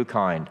kangaroo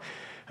kind.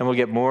 And we'll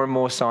get more and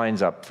more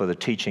signs up for the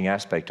teaching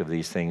aspect of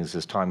these things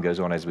as time goes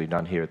on, as we've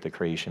done here at the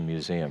Creation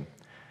Museum.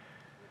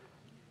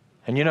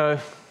 And you know,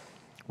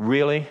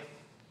 really,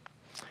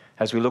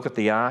 as we look at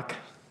the ark,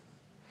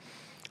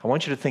 I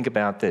want you to think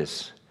about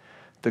this.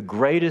 The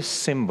greatest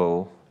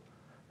symbol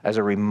as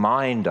a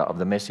reminder of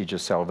the message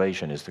of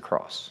salvation is the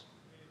cross.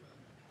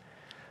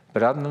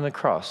 But other than the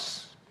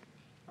cross,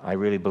 I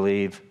really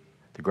believe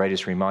the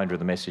greatest reminder of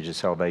the message of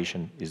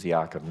salvation is the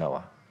Ark of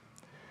Noah.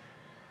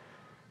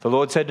 The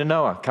Lord said to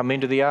Noah, "Come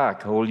into the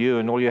ark, all you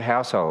and all your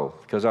household,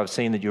 because I've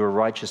seen that you are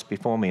righteous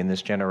before me in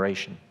this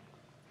generation."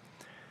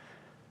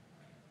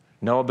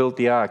 Noah built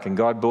the ark, and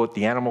God brought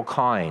the animal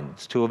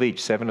kinds, 2 of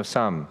each, 7 of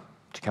some,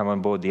 to come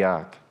on board the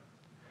ark.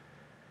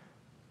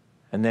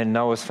 And then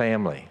Noah's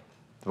family.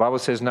 The Bible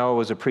says Noah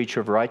was a preacher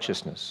of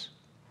righteousness.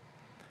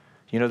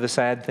 You know the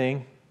sad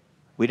thing?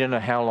 We don't know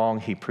how long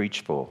he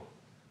preached for.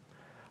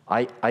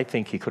 I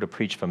think he could have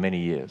preached for many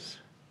years.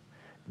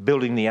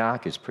 Building the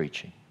ark is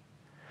preaching.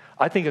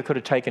 I think it could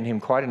have taken him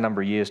quite a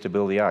number of years to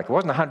build the ark. It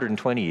wasn't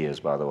 120 years,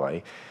 by the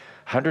way.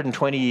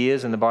 120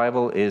 years in the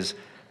Bible is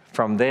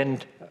from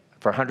then,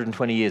 for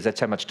 120 years, that's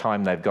how much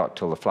time they've got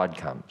till the flood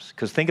comes.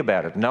 Because think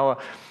about it. Noah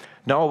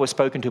was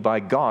spoken to by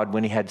God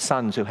when he had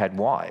sons who had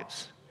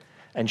wives.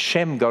 And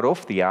Shem got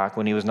off the ark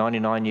when he was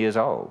 99 years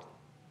old.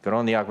 Got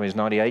on the ark when he was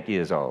 98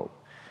 years old.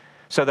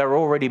 So they were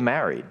already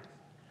married.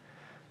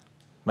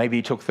 Maybe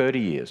it took 30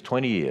 years,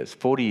 20 years,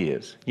 40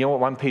 years. You know what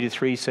 1 Peter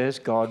 3 says?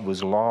 God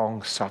was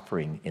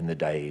long-suffering in the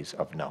days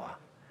of Noah.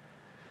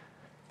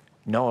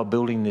 Noah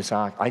building this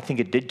ark, I think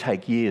it did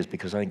take years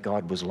because I think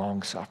God was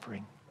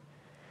long-suffering.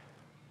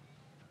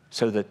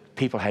 So that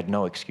people had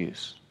no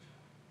excuse.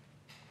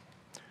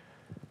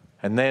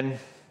 And then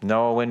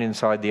Noah went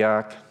inside the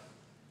ark.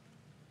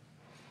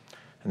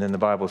 And then the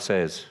Bible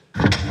says,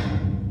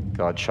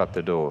 God shut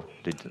the door.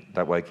 Did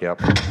that wake you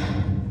up?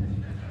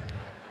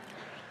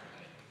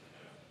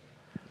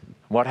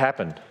 What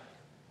happened?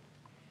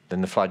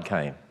 Then the flood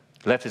came.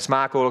 Left its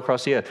mark all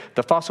across the earth.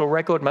 The fossil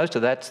record, most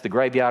of that's the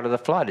graveyard of the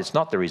flood. It's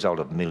not the result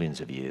of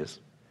millions of years.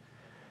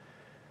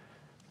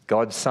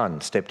 God's Son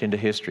stepped into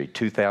history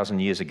 2,000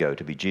 years ago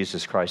to be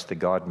Jesus Christ, the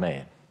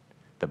God-man,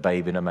 the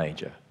babe in a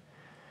manger.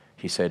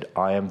 He said,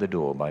 "I am the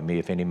door. By me,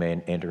 if any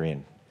man enter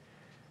in,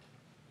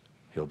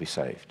 he'll be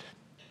saved."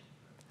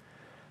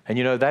 And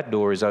you know, that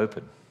door is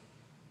open.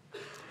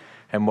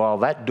 And while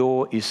that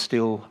door is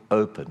still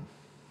open,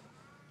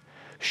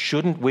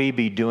 shouldn't we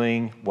be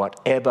doing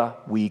whatever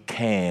we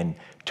can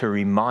to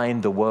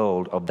remind the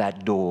world of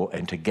that door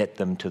and to get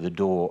them to the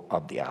door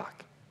of the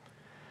ark?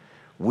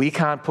 We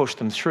can't push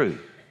them through.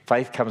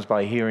 Faith comes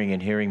by hearing,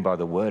 and hearing by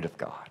the word of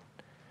God.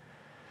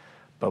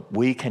 But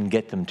we can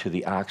get them to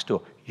the ark's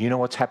door. You know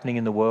what's happening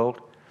in the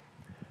world?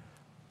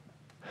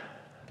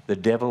 The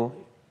devil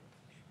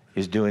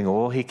is doing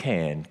all he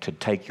can to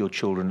take your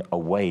children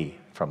away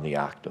from the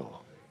ark door.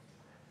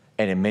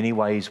 And in many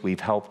ways, we've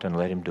helped and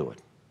let him do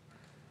it.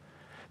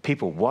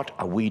 People, what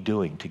are we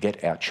doing to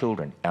get our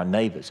children, our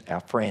neighbors, our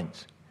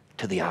friends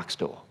to the ark's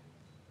door?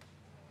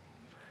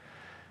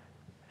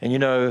 And you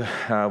know,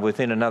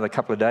 within another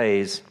couple of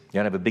days,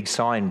 you're going to have a big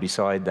sign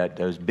beside that,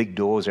 those big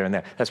doors there and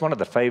there. That's one of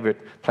the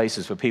favorite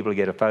places for people to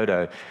get a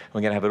photo.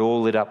 We're going to have it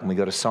all lit up, and we've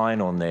got a sign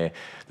on there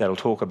that'll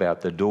talk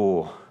about the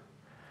door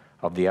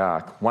of the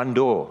ark. One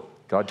door.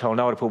 God told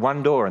Noah to put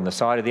one door in the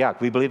side of the ark.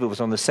 We believe it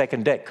was on the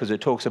second deck because it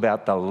talks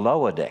about the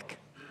lower deck.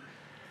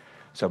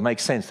 So it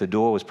makes sense. The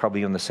door was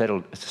probably on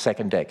the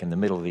second deck in the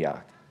middle of the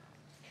ark.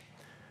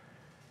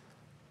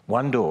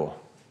 One door.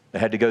 They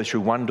had to go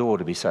through one door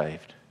to be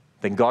saved.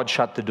 Then God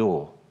shut the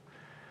door.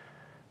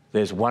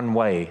 There's one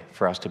way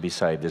for us to be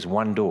saved. There's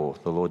one door,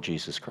 the Lord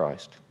Jesus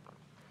Christ.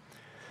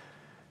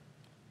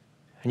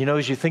 And you know,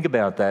 as you think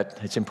about that,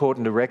 it's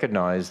important to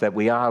recognize that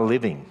we are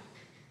living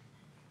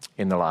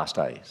in the last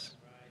days.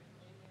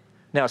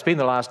 Now, it's been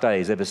the last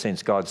days ever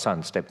since God's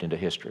Son stepped into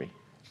history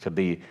to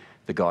be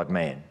the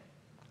God-man.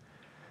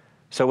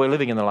 So we're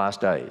living in the last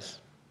days.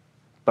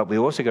 But we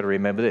also got to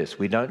remember this.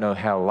 We don't know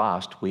how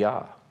last we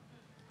are.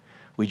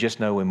 We just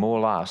know we're more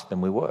last than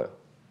we were.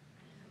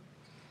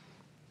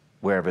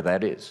 Wherever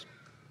that is.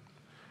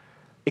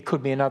 It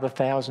could be another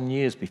 1,000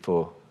 years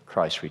before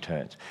Christ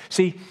returns.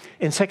 See,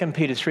 in 2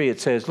 Peter 3 it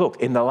says,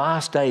 look, in the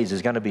last days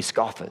there's going to be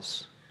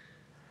scoffers.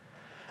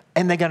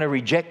 And they're going to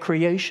reject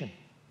creation.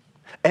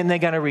 And they're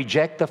going to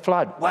reject the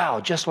flood. Wow,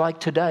 just like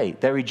today.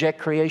 They reject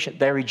creation.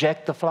 They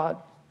reject the flood.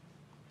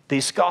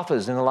 These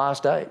scoffers in the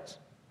last days.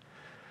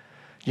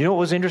 You know what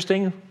was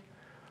interesting?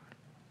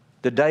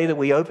 The day that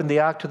we opened the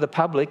ark to the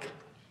public,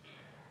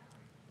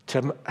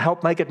 to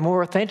help make it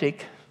more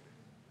authentic,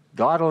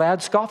 God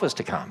allowed scoffers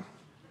to come.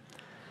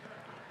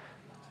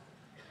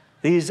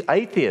 These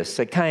atheists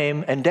that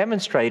came and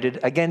demonstrated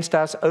against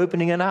us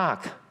opening an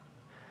ark.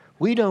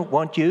 We don't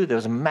want you. There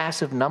was a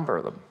massive number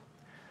of them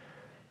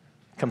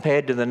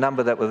compared to the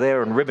number that were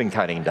there on ribbon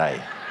cutting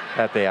day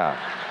at the ark.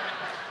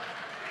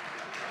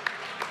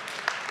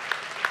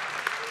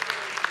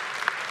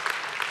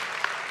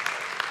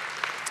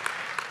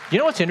 You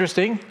know what's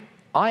interesting?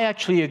 I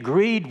actually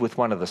agreed with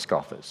one of the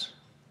scoffers.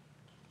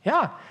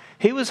 Yeah.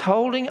 He was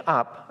holding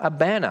up a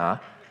banner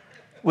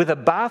with a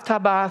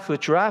bathtub ark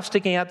with giraffes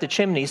sticking out the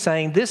chimney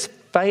saying, this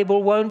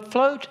fable won't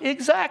float.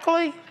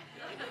 Exactly.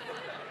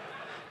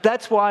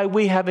 That's why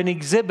we have an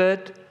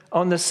exhibit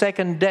on the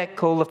second deck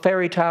called the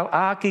Fairy Tale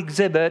Ark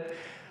exhibit,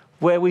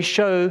 where we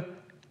show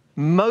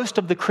most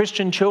of the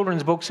Christian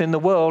children's books in the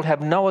world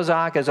have Noah's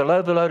Ark as a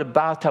overloaded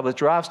bathtub with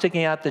giraffes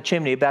sticking out the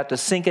chimney about to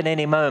sink at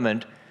any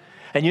moment.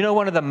 And you know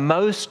one of the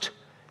most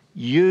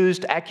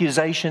used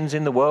accusations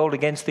in the world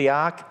against the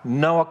ark?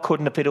 Noah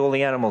couldn't have fit all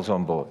the animals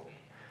on board.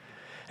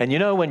 And you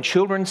know when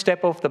children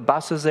step off the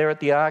buses there at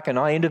the ark and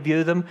I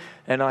interview them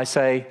and I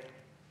say,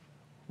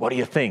 what do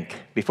you think?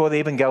 Before they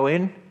even go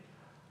in,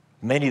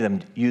 many of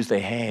them use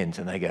their hands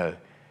and they go,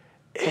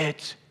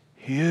 it's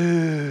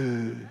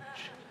huge.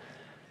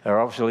 They're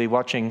obviously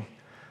watching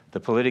the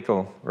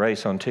political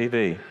race on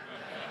TV.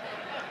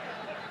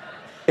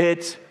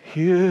 It's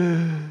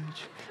huge.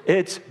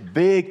 It's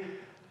big.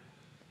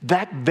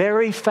 That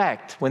very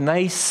fact, when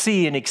they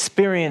see and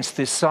experience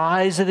the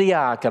size of the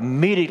ark,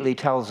 immediately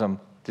tells them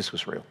this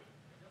was real.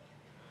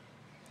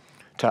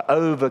 To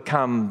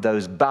overcome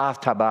those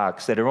bathtub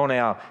arks that are on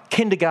our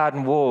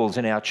kindergarten walls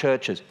in our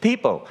churches.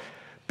 People,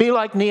 be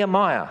like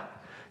Nehemiah.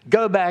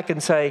 Go back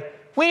and say,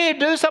 we need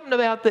to do something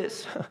about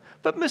this.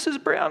 But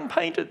Mrs. Brown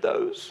painted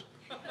those.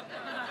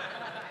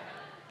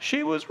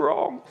 She was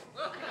wrong.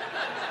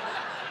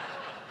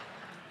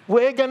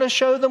 We're going to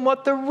show them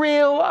what the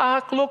real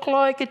ark looked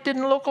like. It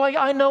didn't look like,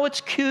 I know it's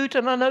cute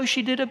and I know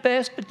she did her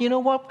best, but you know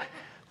what?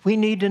 We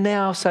need to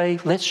now say,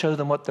 let's show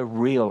them what the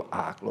real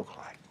ark looked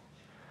like.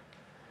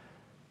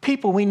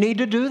 People, we need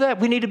to do that.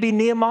 We need to be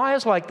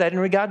Nehemiahs like that in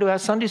regard to our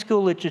Sunday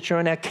school literature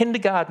and our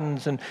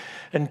kindergartens and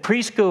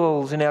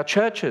preschools in our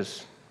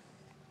churches.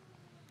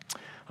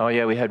 Oh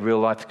yeah, we had real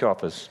life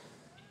scoffers.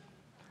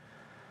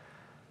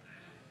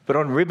 But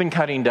on ribbon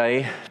cutting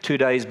day, 2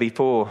 days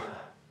before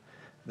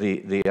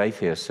the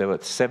atheists, there were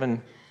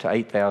 7,000 to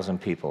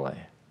 8,000 people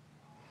there.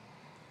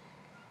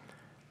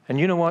 And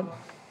you know what?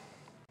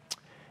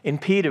 In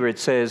Peter it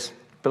says,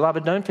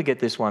 beloved, don't forget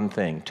this one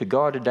thing. To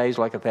God, a day is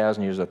like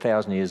 1,000 years,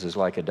 1,000 years is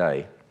like a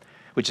day,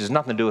 which has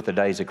nothing to do with the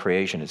days of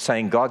creation. It's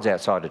saying God's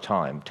outside of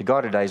time. To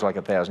God, a day is like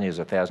 1,000 years,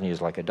 1,000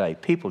 years like a day.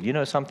 People, you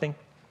know something?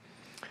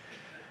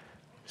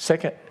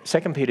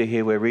 Second Peter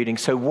here we're reading,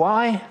 so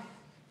why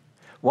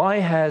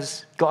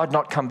has God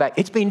not come back?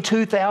 It's been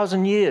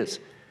 2,000 years.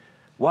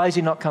 Why has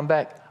he not come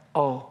back?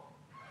 Oh,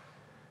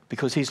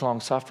 because he's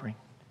long-suffering,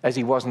 as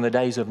he was in the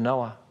days of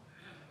Noah.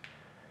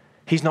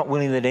 He's not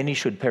willing that any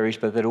should perish,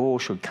 but that all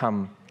should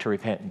come to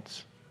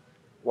repentance.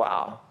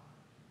 Wow.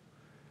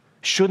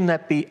 Shouldn't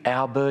that be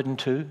our burden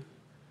too?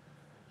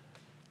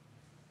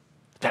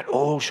 That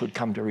all should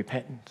come to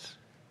repentance.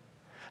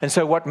 And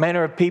so what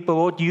manner of people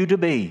ought you to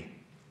be?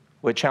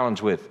 We're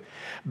challenged with.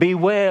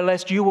 Beware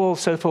lest you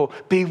also fall.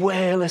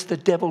 Beware lest the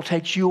devil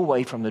takes you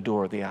away from the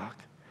door of the ark.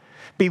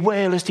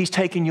 Beware lest he's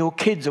taken your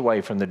kids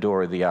away from the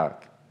door of the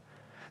ark.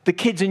 The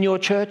kids in your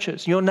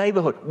churches, your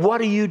neighborhood. What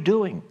are you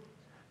doing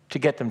to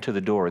get them to the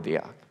door of the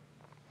ark?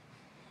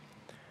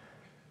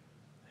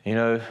 You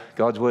know,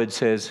 God's word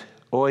says,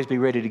 always be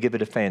ready to give a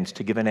defense,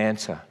 to give an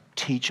answer.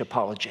 Teach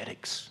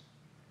apologetics.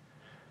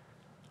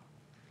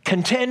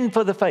 Contend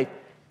for the faith.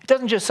 It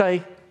doesn't just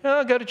say,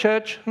 oh, go to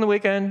church on the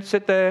weekend,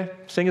 sit there,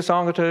 sing a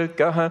song or two,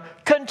 go home.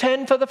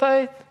 Contend for the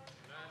faith.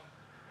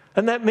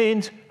 And that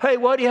means, hey,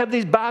 why do you have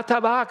these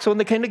bathtub arks on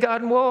the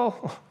kindergarten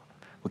wall?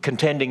 We're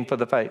contending for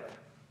the faith.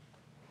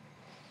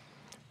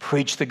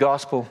 Preach the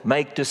gospel,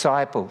 make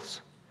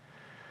disciples.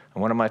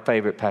 And one of my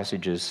favorite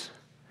passages,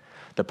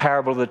 the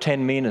parable of the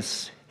 10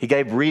 minas. He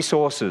gave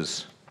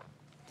resources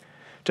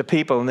to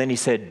people and then he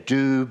said,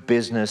 do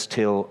business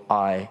till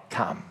I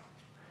come.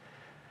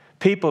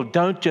 People,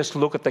 don't just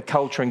look at the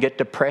culture and get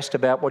depressed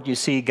about what you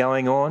see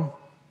going on.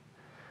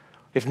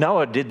 If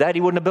Noah did that,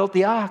 he wouldn't have built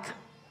the ark.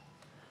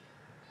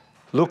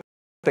 Look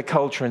at the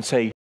culture and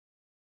say,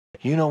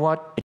 you know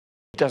what?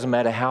 It doesn't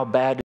matter how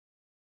bad it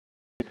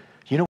is.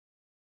 You know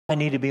what I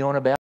need to be on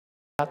about?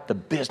 The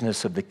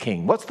business of the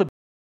king. What's the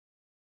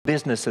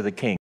business of the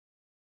king?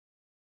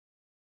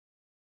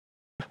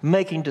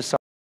 Making disciples.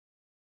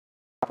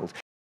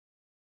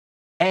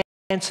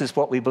 Answers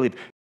what we believe.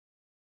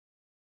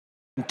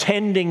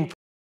 Contending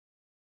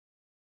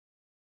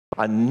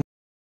a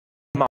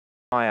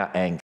Nehemiah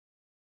angle.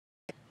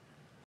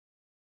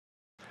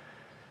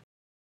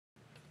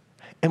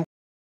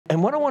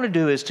 And what I want to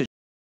do is to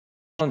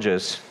challenge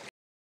us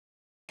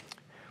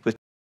with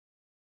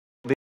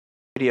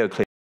video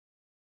clip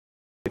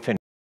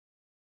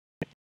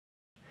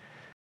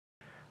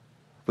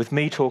with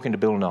me talking to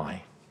Bill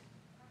Nye.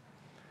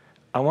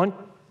 I want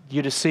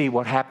you to see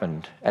what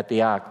happened at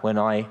the Ark when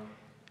I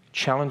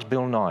challenged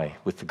Bill Nye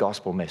with the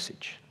gospel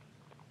message.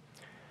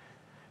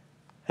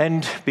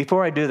 And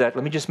before I do that,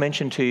 let me just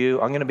mention to you,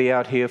 I'm going to be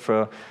out here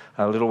for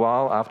a little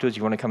while. Afterwards,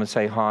 you want to come and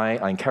say hi.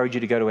 I encourage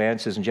you to go to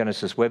Answers in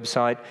Genesis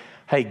website.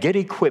 Hey, get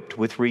equipped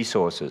with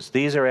resources.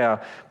 These are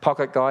our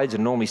pocket guides,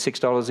 and normally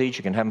 $6 each.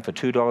 You can have them for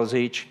 $2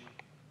 each.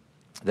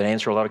 that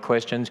answer a lot of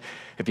questions.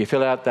 If you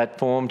fill out that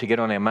form to get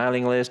on our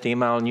mailing list,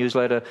 email,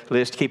 newsletter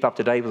list, keep up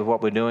to date with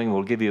what we're doing.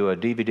 We'll give you a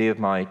DVD of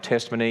my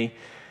testimony.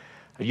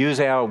 Use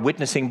our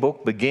witnessing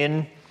book,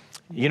 Begin.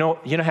 You know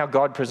how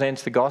God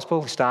presents the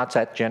gospel? It starts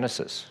at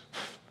Genesis.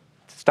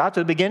 Start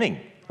at the beginning.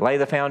 Lay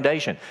the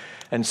foundation.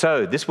 And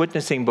so this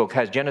witnessing book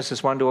has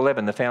Genesis 1 to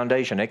 11, the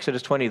foundation,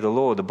 Exodus 20, the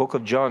law, the book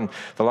of John,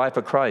 the life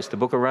of Christ, the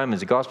book of Romans,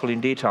 the gospel in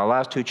detail,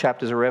 last 2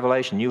 chapters of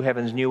Revelation, new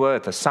heavens, new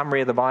earth, a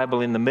summary of the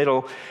Bible in the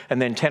middle, and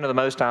then 10 of the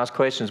most asked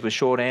questions with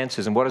short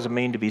answers, and what does it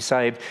mean to be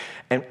saved?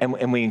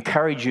 And we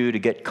encourage you to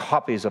get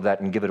copies of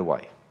that and give it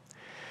away.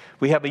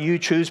 We have a You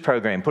Choose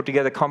program, put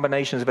together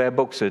combinations of our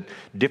books at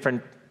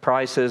different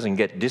prices and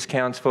get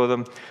discounts for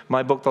them.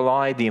 My book, The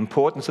Lie, the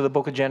importance of the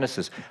book of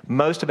Genesis.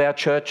 Most of our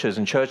churches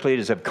and church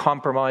leaders have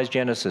compromised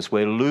Genesis.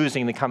 We're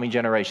losing the coming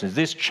generations.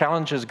 This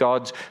challenges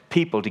God's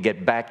people to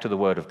get back to the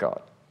Word of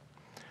God.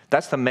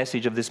 That's the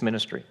message of this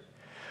ministry.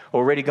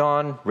 Already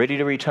Gone, Ready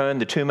to Return,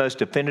 the 2 most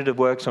definitive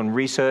works on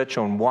research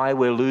on why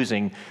we're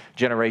losing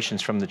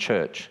generations from the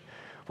church.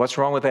 What's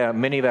wrong with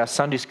many of our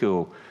Sunday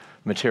school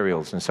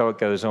materials, and so it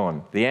goes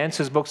on. The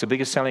Answers books, the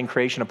biggest selling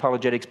creation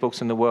apologetics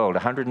books in the world,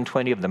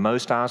 120 of the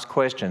most asked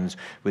questions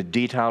with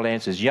detailed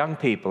answers. Young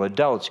people,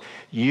 adults,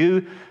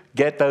 you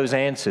get those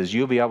answers,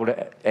 you'll be able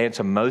to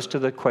answer most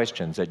of the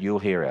questions that you'll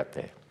hear out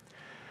there.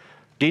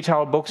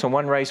 Detailed books on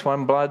One Race,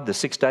 One Blood, the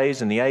 6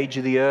 days and the age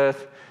of the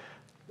earth,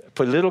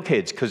 for little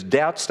kids, because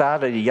doubt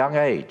started at a young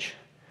age.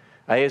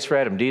 A is for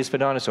Adam, D is for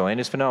dinosaur, N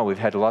is for Noah. We've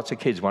had lots of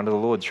kids wonder the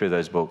Lord through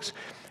those books.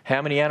 How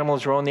many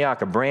animals are on the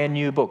ark? A brand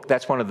new book.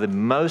 That's one of the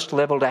most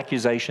leveled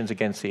accusations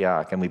against the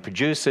ark. And we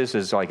produce this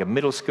as like a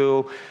middle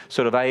school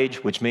sort of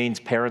age, which means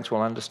parents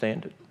will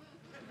understand it.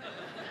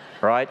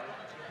 Right?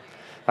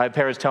 I have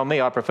parents tell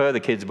me I prefer the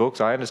kids' books.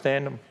 I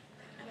understand them.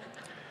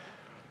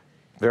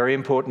 Very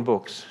important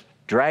books.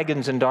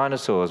 Dragons and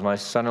Dinosaurs. My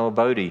son-in-law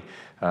Bodhi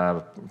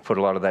put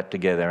a lot of that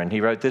together. And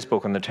he wrote this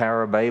book on the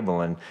Tower of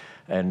Babel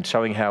and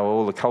showing how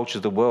all the cultures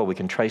of the world, we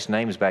can trace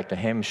names back to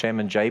Ham, Shem,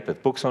 and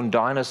Japheth. Books on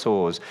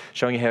dinosaurs,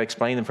 showing you how to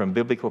explain them from a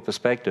biblical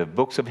perspective.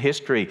 Books of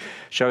history,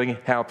 showing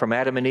how from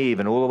Adam and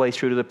Eve and all the way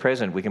through to the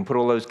present, we can put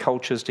all those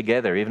cultures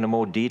together, even a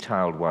more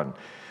detailed one.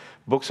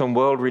 Books on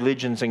world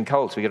religions and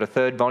cults. We've got a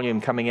 3rd volume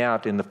coming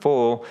out in the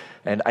fall,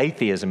 and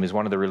atheism is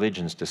one of the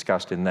religions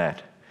discussed in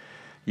that.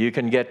 You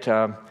can get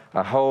a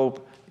whole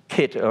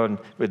kit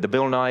with the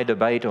Bill Nye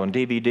debate on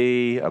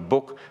DVD, a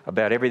book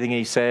about everything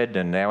he said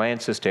and our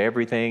answers to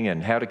everything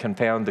and how to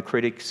confound the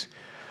critics.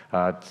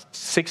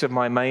 6 of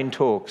my main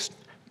talks,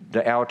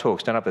 our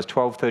talks, done up as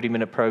 12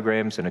 30-minute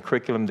programs and a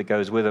curriculum that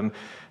goes with them.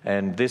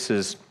 And this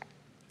is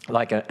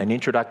like an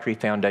introductory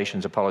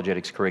foundations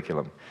apologetics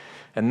curriculum.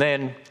 And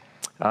then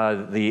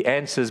the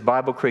Answers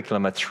Bible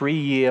curriculum, a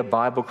 3-year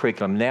Bible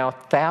curriculum. Now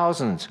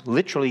thousands,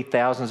 literally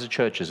thousands of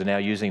churches are now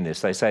using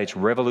this. They say it's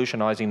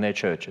revolutionizing their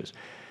churches.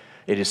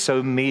 It is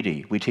so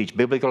meaty. We teach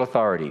biblical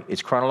authority.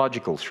 It's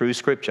chronological through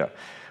Scripture.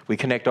 We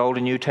connect Old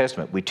and New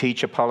Testament. We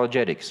teach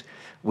apologetics.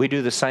 We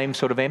do the same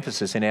sort of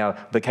emphasis in our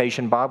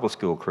Vacation Bible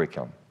School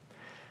curriculum.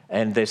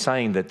 And they're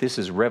saying that this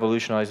is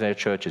revolutionizing our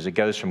churches. It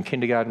goes from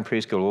kindergarten,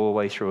 preschool, all the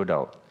way through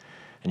adult.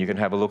 And you can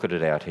have a look at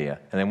it out here.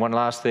 And then one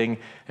last thing,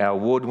 our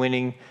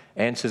award-winning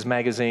Answers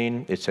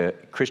magazine. It's a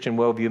Christian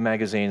Worldview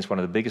magazine. It's one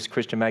of the biggest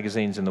Christian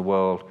magazines in the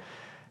world.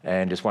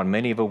 And it's won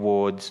many of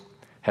awards.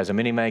 Has a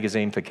mini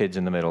magazine for kids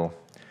in the middle.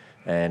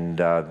 And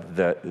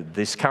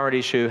this current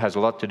issue has a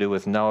lot to do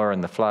with Noah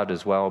and the flood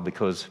as well,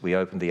 because we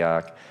opened the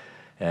ark.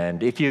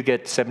 And if you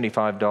get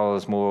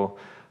 $75 more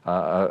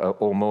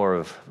or more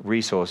of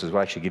resources,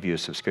 we'll actually give you a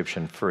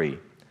subscription free.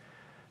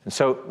 And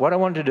so what I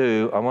wanted to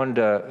do, I wanted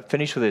to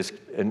finish with this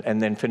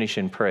and then finish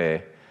in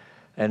prayer.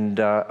 And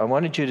I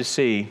wanted you to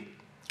see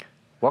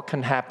what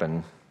can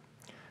happen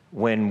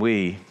when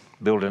we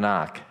build an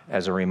ark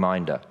as a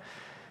reminder.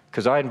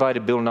 Because I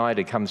invited Bill Nye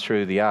to come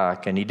through the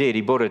ark, and he did.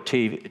 He brought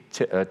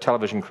a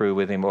television crew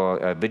with him, or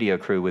a video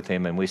crew with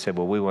him, and we said,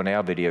 well, we want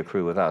our video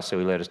crew with us, so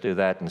he let us do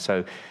that. And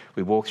so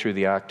we walked through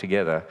the ark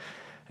together,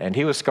 and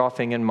he was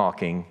scoffing and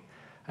mocking,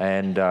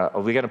 and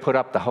we're going to put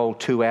up the whole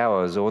 2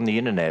 hours on the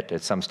internet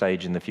at some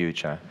stage in the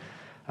future.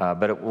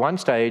 But at one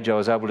stage, I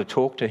was able to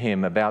talk to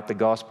him about the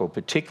gospel,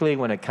 particularly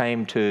when it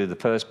came to the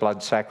first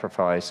blood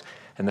sacrifice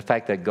and the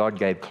fact that God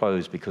gave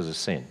clothes because of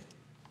sin.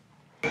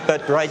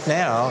 But right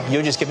now,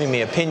 you're just giving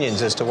me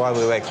opinions as to why we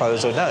wear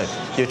clothes or don't.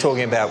 You're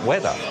talking about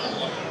weather.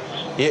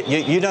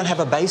 You don't have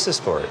a basis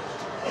for it.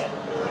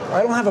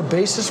 I don't have a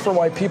basis for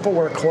why people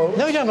wear clothes.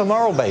 No, you don't have a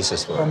moral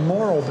basis for it. A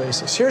moral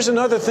basis. Here's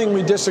another thing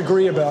we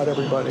disagree about,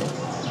 everybody.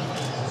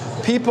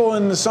 People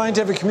in the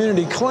scientific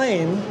community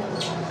claim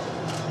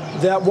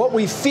that what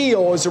we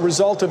feel is a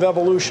result of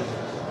evolution.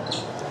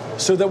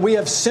 So that we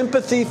have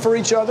sympathy for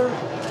each other,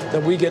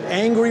 that we get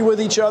angry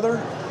with each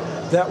other,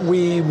 that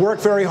we work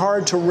very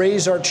hard to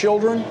raise our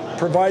children,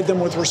 provide them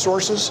with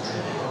resources,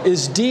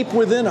 is deep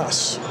within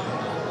us.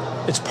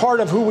 It's part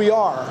of who we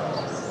are.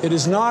 It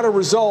is not a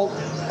result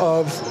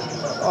of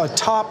a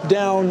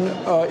top-down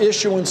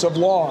issuance of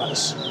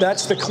laws.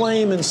 That's the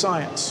claim in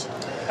science.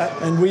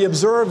 And we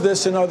observe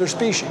this in other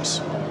species.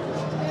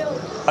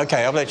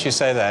 Okay, I'll let you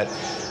say that.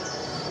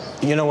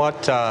 You know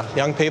what,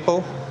 young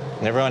people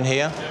and everyone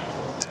here?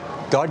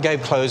 God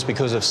gave clothes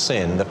because of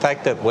sin. The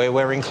fact that we're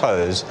wearing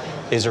clothes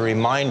is a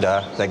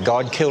reminder that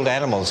God killed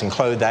animals and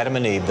clothed Adam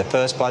and Eve, the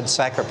first blood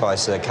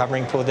sacrifices, a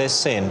covering for their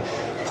sin,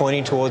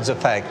 pointing towards the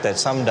fact that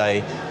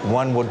someday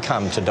one would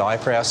come to die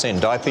for our sin,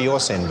 die for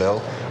your sin,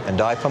 Bill, and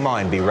die for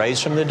mine, be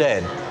raised from the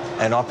dead,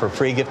 and offer a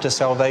free gift of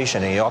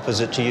salvation, and he offers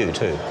it to you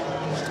too.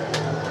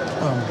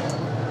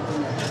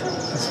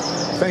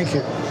 Thank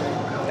you.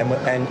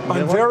 And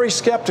I'm very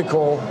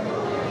skeptical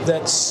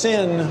that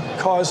sin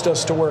caused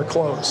us to wear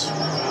clothes.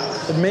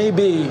 It may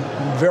be.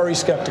 I'm very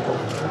skeptical.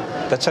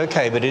 That's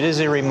okay, but it is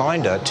a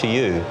reminder to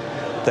you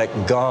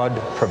that God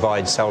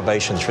provides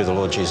salvation through the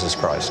Lord Jesus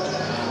Christ.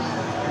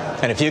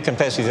 And if you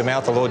confess with your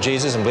mouth the Lord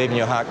Jesus and believe in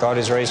your heart God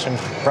is raised him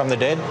from the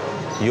dead,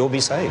 you'll be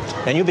saved.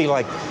 And you'll be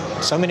like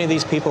so many of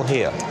these people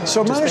here.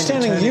 So my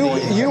understanding,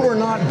 you were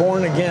not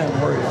born again,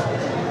 were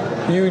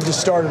you? You just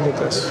started with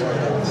this.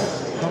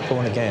 Not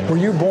born again. Were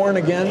you born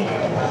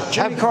again?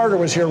 Jimmy Carter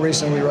was here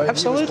recently, right?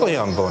 Absolutely,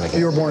 I'm born again.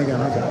 You were born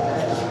again,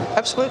 okay.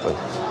 Absolutely.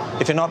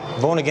 If you're not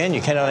born again,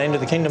 you cannot enter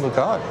the kingdom of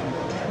God.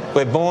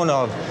 We're born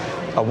of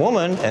a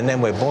woman, and then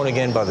we're born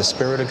again by the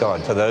Spirit of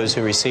God for those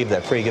who receive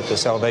that free gift of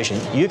salvation.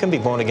 You can be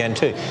born again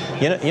too.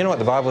 You know what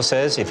the Bible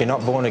says? If you're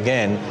not born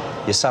again,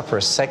 you suffer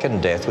a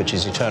second death, which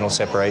is eternal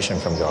separation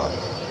from God.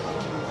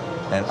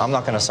 And I'm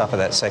not going to suffer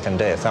that second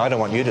death. I don't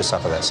want you to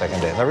suffer that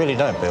second death. I really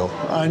don't, Bill.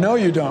 I know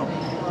you don't.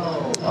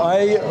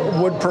 I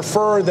would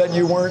prefer that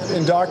you weren't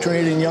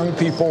indoctrinating young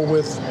people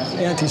with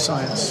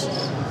anti-science.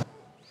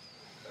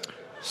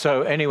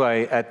 So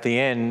anyway, at the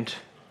end,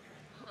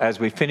 as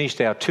we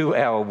finished our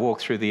 2-hour walk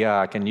through the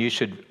Ark, and you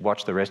should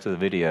watch the rest of the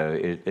video,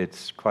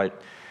 it's quite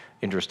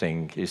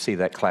interesting. You see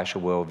that clash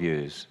of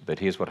worldviews, but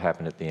here's what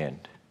happened at the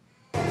end.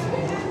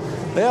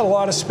 They had a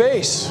lot of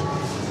space.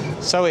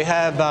 So we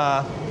have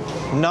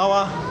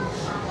Noah.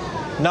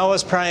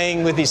 Noah's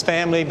praying with his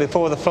family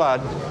before the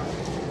flood.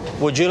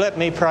 Would you let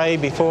me pray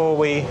before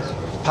we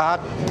part?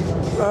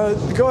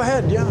 Go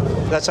ahead, yeah.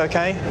 That's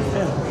okay?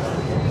 Yeah.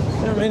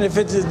 I mean, if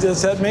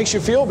that makes you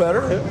feel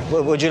better.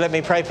 Would you let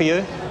me pray for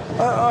you?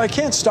 I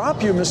can't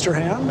stop you, Mr.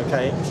 Ham.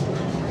 Okay.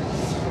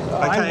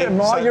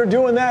 While you're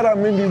doing that,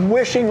 I'm going to be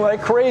wishing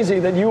like crazy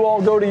that you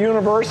all go to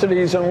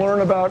universities and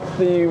learn about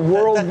the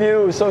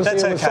worldview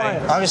associated with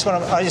science. I just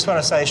want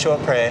to say a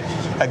short prayer.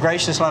 A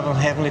gracious, loving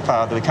Heavenly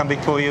Father, we come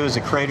before you as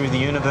the creator of the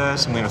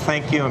universe, and we want to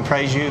thank you and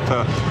praise you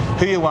for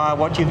who you are,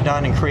 what you've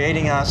done in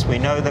creating us. We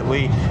know that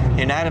we,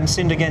 in Adam,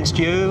 sinned against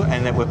you,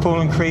 and that we're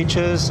fallen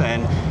creatures,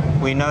 and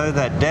we know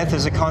that death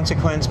is a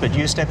consequence, but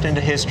you stepped into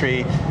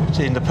history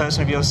in the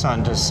person of your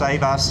Son to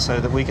save us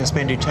so that we can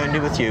spend eternity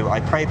with you. I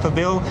pray for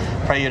Bill,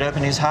 pray you'd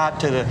open his heart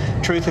to the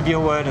truth of your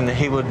word and that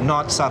he would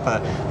not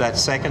suffer that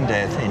second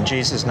death. In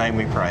Jesus' name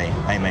we pray.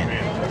 Amen.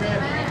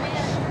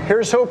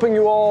 Here's hoping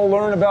you all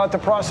learn about the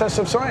process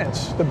of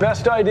science, the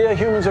best idea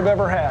humans have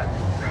ever had.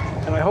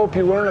 And I hope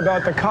you learn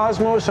about the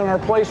cosmos and our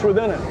place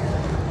within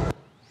it.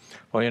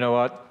 Well, you know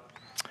what?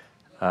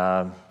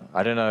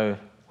 I don't know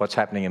what's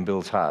happening in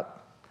Bill's heart.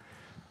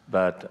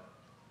 But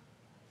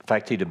in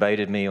fact, he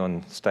debated me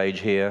on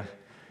stage here,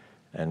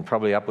 and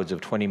probably upwards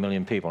of 20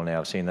 million people now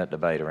have seen that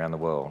debate around the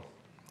world.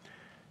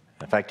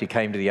 In fact, he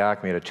came to the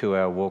Ark, we had a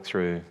 2-hour walk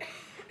through.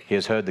 He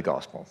has heard the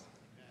gospel.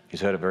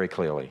 He's heard it very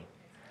clearly.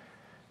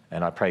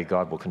 And I pray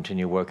God will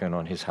continue working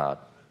on his heart.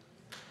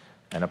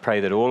 And I pray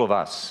that all of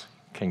us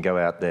can go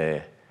out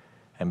there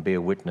and be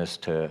a witness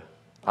to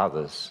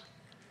others,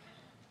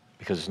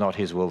 because it's not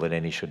his will that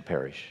any should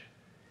perish.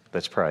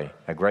 Let's pray.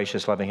 Our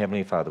gracious, loving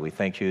Heavenly Father, we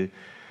thank you,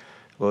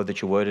 Lord,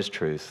 that your word is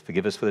truth.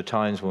 Forgive us for the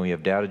times when we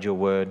have doubted your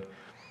word.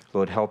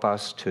 Lord, help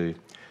us to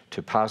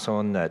pass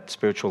on that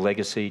spiritual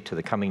legacy to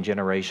the coming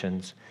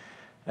generations.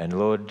 And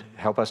Lord,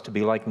 help us to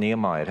be like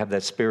Nehemiah, to have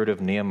that spirit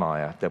of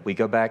Nehemiah, that we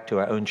go back to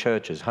our own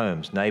churches,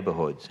 homes,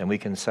 neighborhoods, and we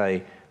can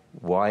say,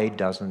 why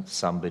doesn't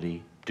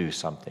somebody do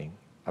something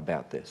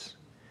about this?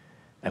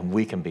 And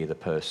we can be the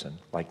person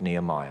like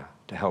Nehemiah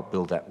to help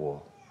build that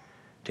wall,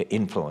 to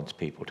influence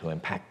people, to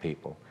impact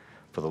people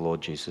for the Lord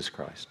Jesus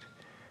Christ.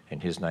 In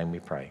his name we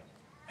pray.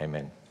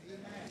 Amen.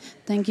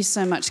 Thank you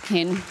so much,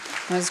 Ken.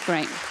 That was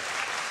great.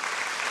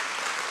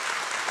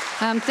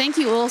 Thank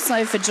you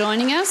also for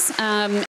joining us.